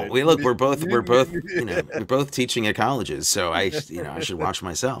about it. Well, we're both teaching at colleges, so I should watch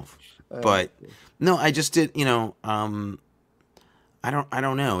myself. But no, I just did. I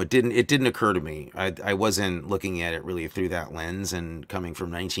don't know. It didn't occur to me. I wasn't looking at it really through that lens, and coming from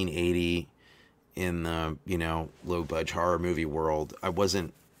 1980. In the low budget horror movie world, I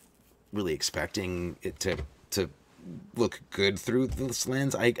wasn't really expecting it to look good through this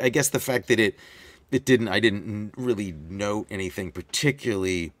lens. I guess the fact that I didn't really note anything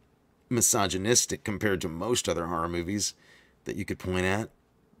particularly misogynistic compared to most other horror movies that you could point at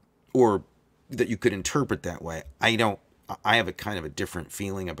or that you could interpret that way. I have a kind of a different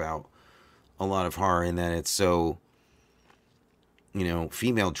feeling about a lot of horror in that it's so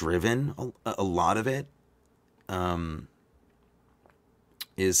female driven. A lot of it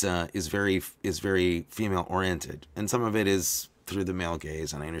is very female oriented, and some of it is through the male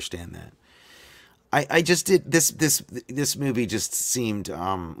gaze, and I understand that. I just did this movie just seemed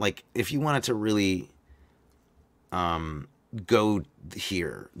like if you wanted to really go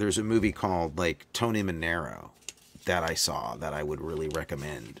here, there's a movie called like Tony Manero that I saw that I would really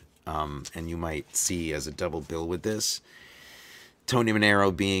recommend, and you might see as a double bill with this. Tony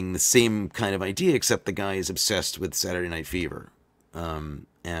Manero being the same kind of idea, except the guy is obsessed with Saturday Night Fever.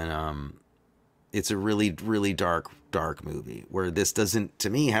 It's a really, really dark movie where this doesn't, to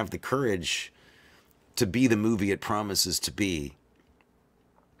me, have the courage to be the movie it promises to be.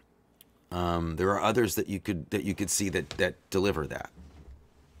 There are others that you could see that deliver that.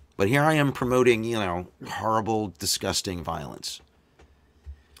 But here I am promoting, horrible, disgusting violence.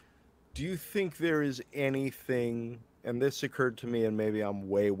 Do you think there is anything... And this occurred to me, and maybe I'm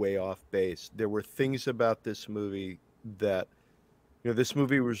way, way off base. There were things about this movie that, this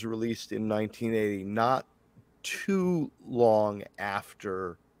movie was released in 1980, not too long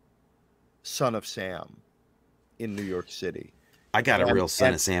after Son of Sam in New York City. I got a real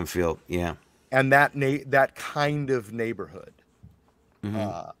Son of Sam feel, yeah. And that kind of neighborhood.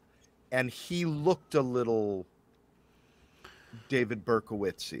 Mm-hmm. And he looked a little David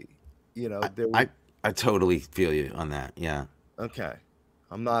Berkowitz-y. I totally feel you on that. Yeah. Okay.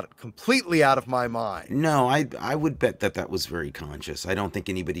 I'm not completely out of my mind. No, I would bet that that was very conscious. I don't think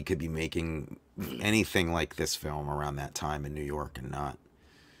anybody could be making anything like this film around that time in New York and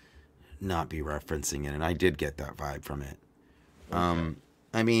not be referencing it. And I did get that vibe from it. Okay.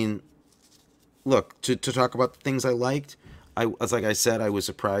 I mean, look, to talk about the things I liked, like I said, I was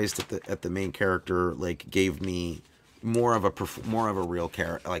surprised at the main character like gave me more of a real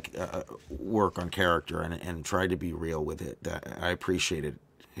character, like work on character, and tried to be real with it. That I appreciated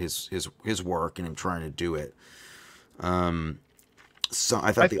his work and him trying to do it. So I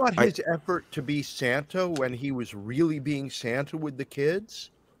I thought thought his effort to be Santa when he was really being Santa with the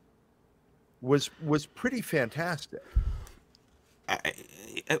kids was pretty fantastic.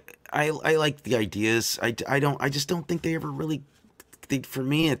 I, I like the ideas. I just don't think they ever really. For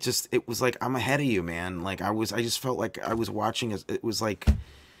me, it was like I'm ahead of you, man. Like I just felt like I was watching. It was like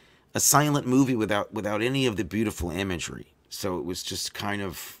a silent movie without any of the beautiful imagery. So it was just kind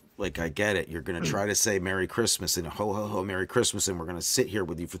of like, I get it. You're gonna try to say Merry Christmas and ho ho ho Merry Christmas, and we're gonna sit here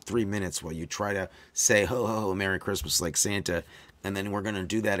with you for 3 minutes while you try to say ho ho ho Merry Christmas like Santa, and then we're gonna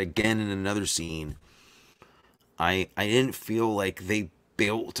do that again in another scene. I didn't feel like they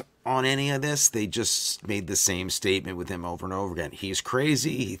built on any of this. They just made the same statement with him over and over again. He's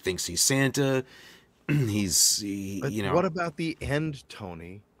crazy. He thinks he's Santa. But You what know, about the end,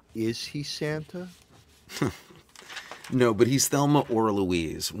 Tony? Is he Santa? no, but he's Thelma or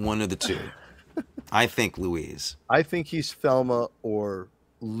Louise, one of the two. I think Louise. I think he's Thelma or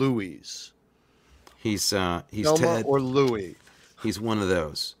Louise. He's Thelma Ted. or Louie. He's one of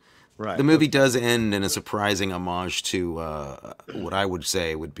those. Right. The movie does end in a surprising homage to what I would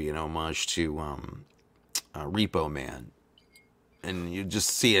say would be an homage to Repo Man, and you just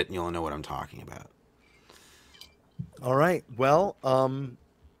see it and you'll know what I'm talking about. All right. Well,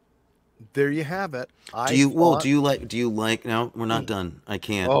 there you have it. Do you like? No, we're not done. I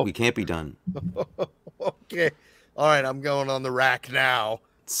can't. Oh, We can't be done. okay. All right. I'm going on the rack now.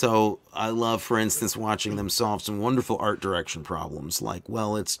 So I love, for instance, watching them solve some wonderful art direction problems. Like,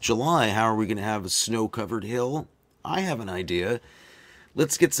 well, it's July. How are we going to have a snow-covered hill? I have an idea.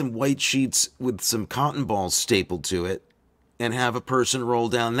 Let's get some white sheets with some cotton balls stapled to it and have a person roll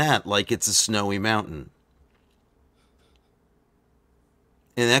down that like it's a snowy mountain.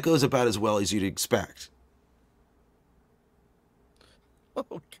 And that goes about as well as you'd expect.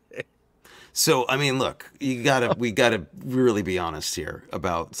 Okay. So, I mean, look, we gotta really be honest here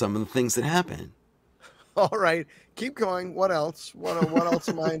about some of the things that happen. All right. Keep going. What else? What else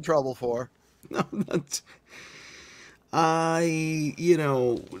am I in trouble for? No, that's, I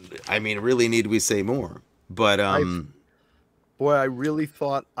mean, really need we say more? But Boy,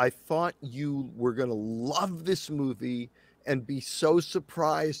 I thought you were going to love this movie and be so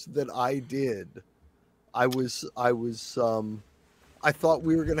surprised that I did. I thought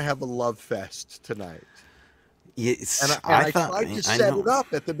we were going to have a love fest tonight. yes, And I tried to set it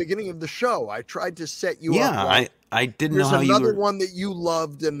up at the beginning of the show. I tried to set you up. Yeah, Like, I didn't know here's how you another were. one that you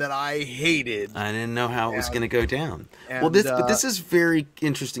loved and that I hated. I didn't know how it was And, going to go down. Well, and but this is very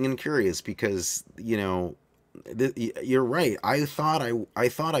interesting and curious because you're right. I thought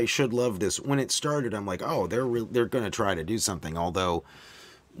I should love this when it started. I'm like, oh, they're going to try to do something. Although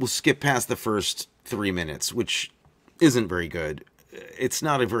we'll skip past the first 3 minutes, which isn't very good. It's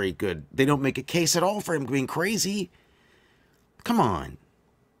not a very good. They don't make a case at all for him being crazy. Come on,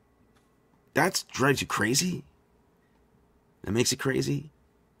 that drives you crazy. That makes you crazy.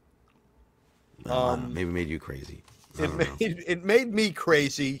 Maybe made you crazy. I don't know. it made me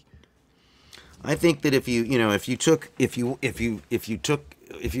crazy. I think that if you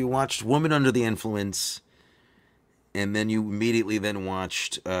watched Woman Under the Influence, and then you immediately then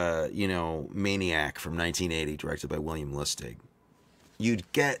watched Maniac from 1980, directed by William Lustig,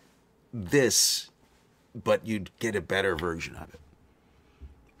 you'd get this, but you'd get a better version of it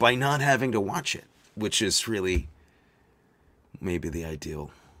by not having to watch it, which is really maybe the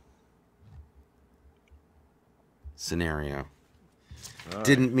ideal scenario.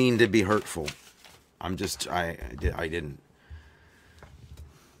 Didn't mean to be hurtful. I didn't.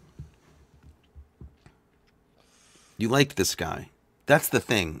 You liked this guy. That's the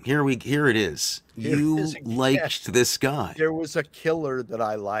thing. Here it is. You liked this guy. There was a killer that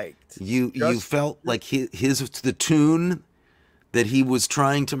I liked. You felt like the tune that he was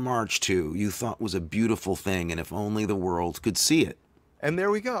trying to march to, you thought was a beautiful thing, and if only the world could see it. And there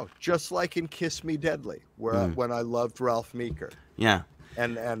we go. Just like in Kiss Me Deadly, where when I loved Ralph Meeker. Yeah.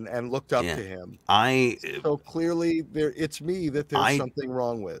 And looked up to him. So clearly it's me that there's something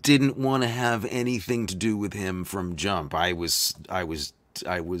wrong with. Didn't want to have anything to do with him from jump. I didn't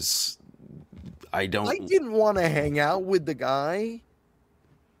want to hang out with the guy.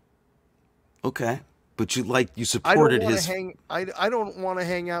 Okay. But you I don't supported want to his. hang. I don't want to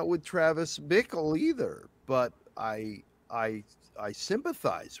hang out with Travis Bickle either. But I I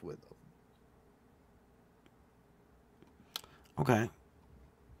sympathize with him. Okay.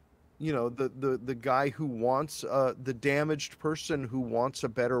 You know, the guy who wants the damaged person who wants a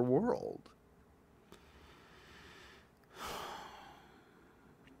better world.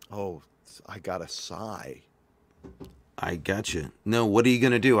 Oh, I got a sigh. I got you. No, what are you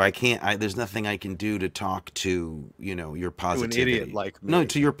gonna do? I can't. There's nothing I can do to talk to your To an idiot positivity. like No, me.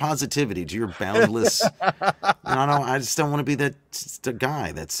 to your positivity, to your boundless. I don't. I just don't want to be that just a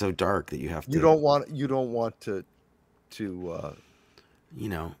guy that's so dark that you have to. You don't want to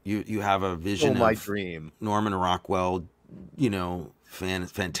You have a kill vision my of dream. Norman Rockwell,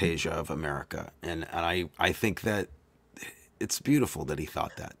 Fantasia of America, and I think that it's beautiful that he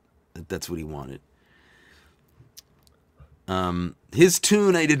thought that that's what he wanted. His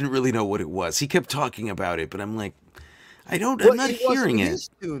tune, I didn't really know what it was. He kept talking about it, but I'm like, I'm Well, not it wasn't hearing it. his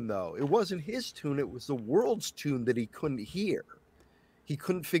tune though. It wasn't his tune. It was the world's tune that he couldn't hear. He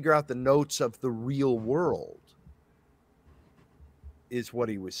couldn't figure out the notes of the real world. Is what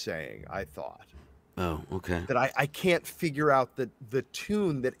he was saying. I thought Oh, okay. that I can't figure out the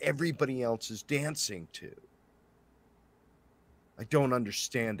tune that everybody else is dancing to. I don't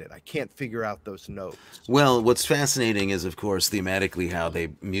understand it. I can't figure out those notes. Well, what's fascinating is, of course, thematically how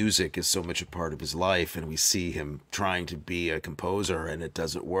music is so much a part of his life, and we see him trying to be a composer, and it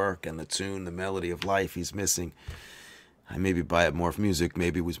doesn't work, and the tune, the melody of life, he's missing. I maybe Biomorph music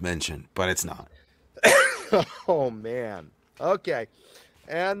maybe was mentioned, but it's not. Oh man. Okay.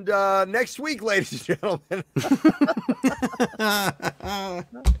 And next week, ladies and gentlemen.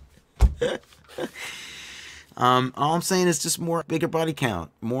 All I'm saying is just more bigger body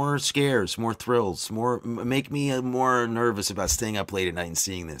count, more scares, more thrills, make me more nervous about staying up late at night and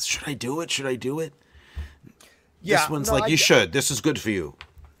seeing this. Should I do it? Should I do it? Yeah, This one's no, like, you should. This is good for you.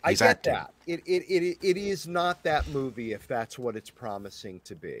 I He's get acting. that. It is not that movie if that's what it's promising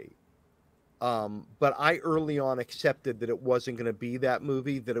to be. But I early on accepted that it wasn't going to be that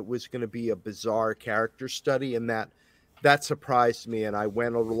movie, that it was going to be a bizarre character study, and that surprised me. And I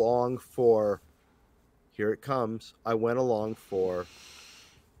went along for, here it comes. I went along for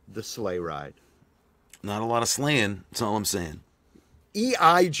the sleigh ride. Not a lot of slaying. That's all I'm saying.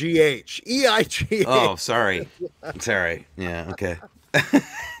 EIGH. EIGH. Oh, sorry. Sorry. Yeah, okay.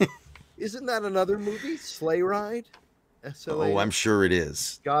 Isn't that another movie? Sleigh Ride? Oh, I'm sure it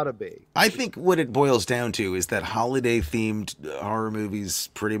is. Gotta be. I think what it boils down to is that holiday-themed horror movies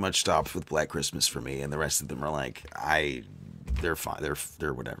pretty much stopped with Black Christmas for me, and the rest of them are like, they're fine.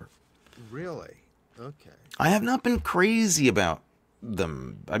 They're whatever. Really? Okay. I have not been crazy about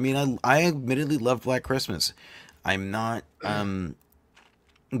them. I mean, I admittedly love Black Christmas. I'm not.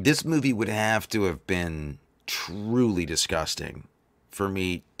 This movie would have to have been truly disgusting for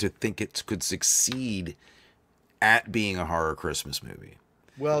me to think it could succeed at being a horror Christmas movie.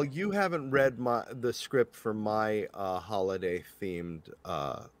 Well, you haven't read the script for my holiday themed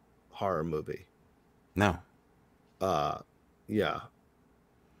horror movie. No. Yeah.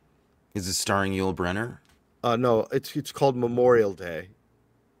 Is it starring Yul Brynner? No, it's called Memorial Day.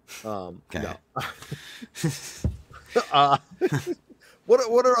 Okay. No.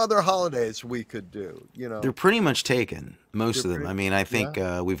 What are other holidays we could do? They're pretty much taken. Most of them. I mean, I think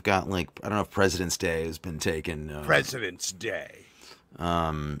yeah. we've got I don't know if President's Day has been taken. President's Day.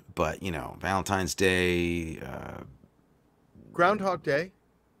 But Valentine's Day. Groundhog Day.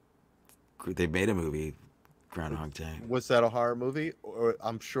 They made a movie, Groundhog Day. Was that a horror movie? Or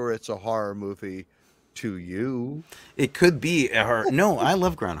I'm sure it's a horror movie to you. It could be a horror. No, I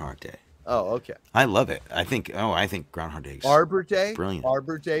love Groundhog Day. Oh, okay. I love it. I think Groundhog Day is Arbor Day? brilliant.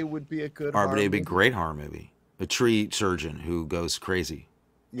 Arbor Day would be a good Arbor Day would be a movie. great horror movie. A tree surgeon who goes crazy.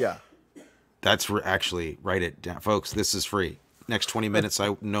 Yeah. That's actually, write it down. Folks, this is free. Next 20 minutes,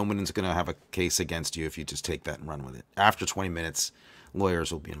 no one's going to have a case against you if you just take that and run with it. After 20 minutes,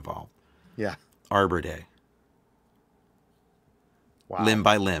 lawyers will be involved. Yeah. Arbor Day. Wow. Limb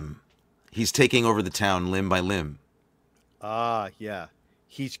by limb. He's taking over the town limb by limb. Ah, yeah.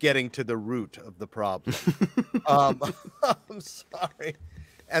 He's getting to the root of the problem. I'm sorry.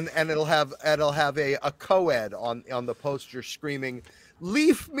 And it'll have a co-ed on the poster screaming,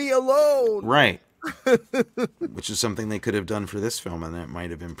 "Leave me alone." Right. Which is something they could have done for this film, and that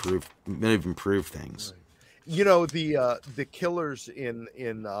might have improved things. The killers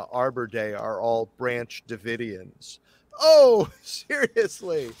in Arbor Day are all Branch Davidians. Oh,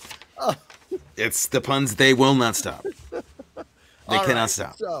 seriously. Oh. It's the puns, they will not stop. They All cannot right,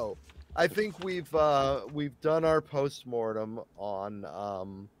 stop. So I think we've done our postmortem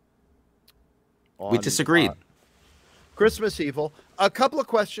on We on disagreed. Christmas Evil. A couple of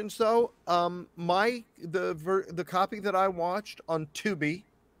questions though. The copy that I watched on Tubi,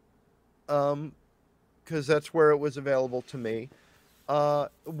 because that's where it was available to me,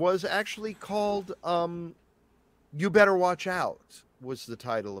 was actually called "You Better Watch Out." Was the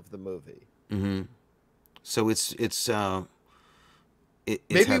title of the movie. Mm-hmm. So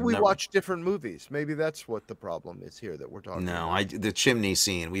Maybe we watch different movies. Maybe that's what the problem is here that we're talking about. The chimney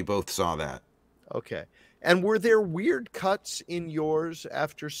scene. We both saw that. Okay. And were there weird cuts in yours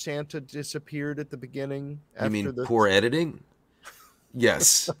after Santa disappeared at the beginning? You mean poor editing?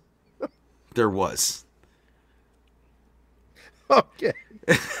 Yes, there was. Okay.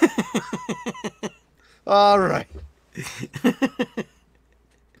 All right.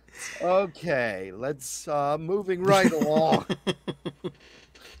 Okay, let's moving right along.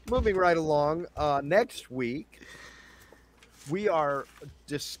 Moving right along. Next week, we are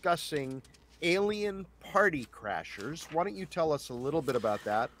discussing Alien Party Crashers. Why don't you tell us a little bit about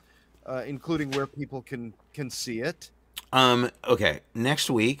that, including where people can see it? Okay. Next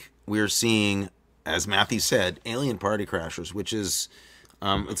week, we're seeing, as Matthew said, Alien Party Crashers, which is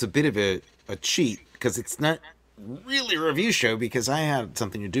it's a bit of a cheat because it's not really a review show because I had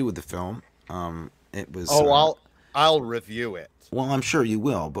something to do with the film. It was. I'll review it. Well, I'm sure you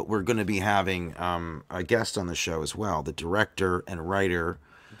will, but we're going to be having a guest on the show as well, the director and writer.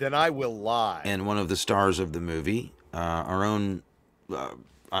 Then I will lie. And one of the stars of the movie, our own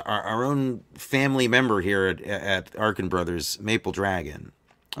family member here at Arkin Brothers, Maple Dragon.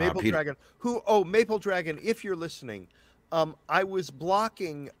 Dragon. Maple Dragon, if you're listening, I was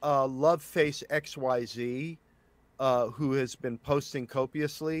blocking Loveface XYZ, who has been posting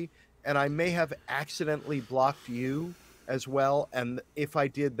copiously, and I may have accidentally blocked you as well. And if I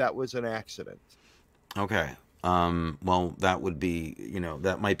did, that was an accident. Okay. Well, that would be,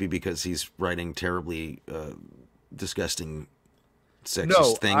 that might be because he's writing terribly disgusting,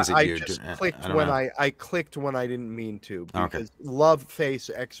 sexist things at you. I just clicked I clicked when I didn't mean to, because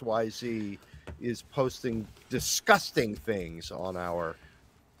Loveface XYZ is posting disgusting things on our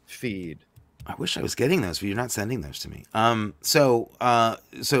feed. I wish I was getting those, but you're not sending those to me.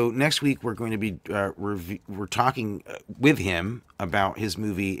 So next week we're going to be we're talking with him about his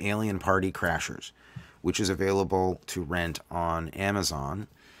movie Alien Party Crashers, which is available to rent on Amazon,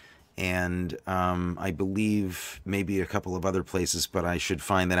 and I believe maybe a couple of other places, but I should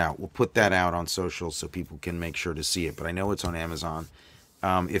find that out. We'll put that out on social so people can make sure to see it, but I know it's on Amazon.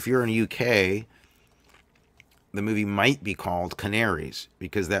 If you're in the UK, the movie might be called Canaries,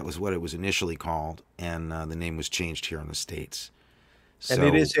 because that was what it was initially called, and the name was changed here in the States. And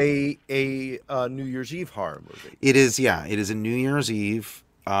it is a New Year's Eve horror movie. It is, yeah. It is a New Year's Eve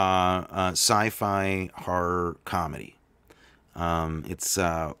sci-fi horror comedy. It's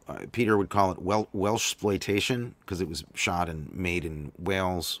Peter would call it Welsh exploitation, because it was shot and made in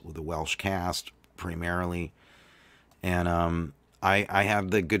Wales with a Welsh cast primarily, and I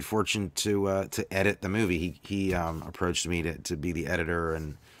had the good fortune to edit the movie. He approached me to be the editor,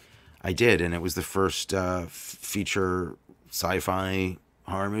 and I did, and it was the first feature sci-fi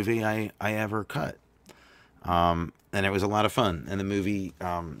horror movie I ever cut. And it was a lot of fun, and the movie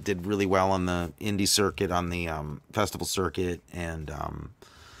did really well on the indie circuit, on the festival circuit, and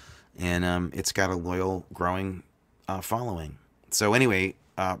it's got a loyal, growing following. So anyway,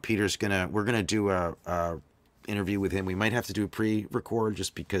 we're gonna do a interview with him. We might have to do a pre-record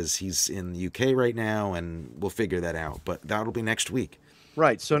just because he's in the UK right now, and we'll figure that out. But that'll be next week.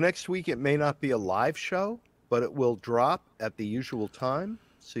 Right. So next week it may not be a live show, but it will drop at the usual time,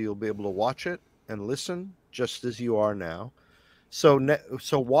 so you'll be able to watch it and listen just as you are now. So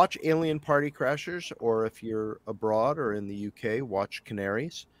watch Alien Party Crashers, or if you're abroad or in the UK, watch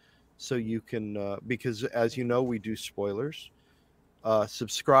Canaries, so you can because as you know, we do spoilers.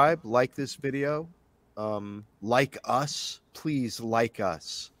 Subscribe, like this video, like us, please like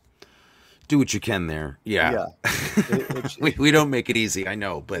us. Do what you can there. Yeah. We don't make it easy, I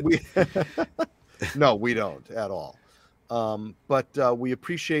know, but no, we don't at all. But we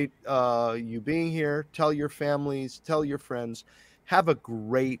appreciate you being here. Tell your families, tell your friends. Have a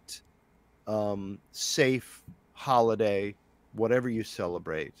great, safe holiday, whatever you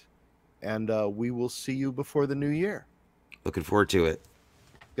celebrate. And we will see you before the new year. Looking forward to it.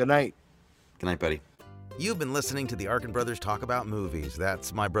 Good night. Good night, buddy. You've been listening to the Arkin Brothers talk about movies.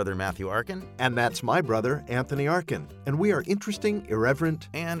 That's my brother Matthew Arkin. And that's my brother Anthony Arkin. And we are interesting, irreverent,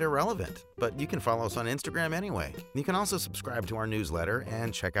 and irrelevant. But you can follow us on Instagram anyway. You can also subscribe to our newsletter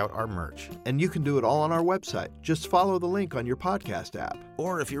and check out our merch. And you can do it all on our website. Just follow the link on your podcast app.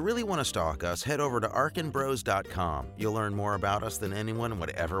 Or if you really want to stalk us, head over to arkinbros.com. You'll learn more about us than anyone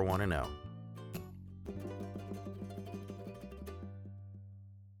would ever want to know.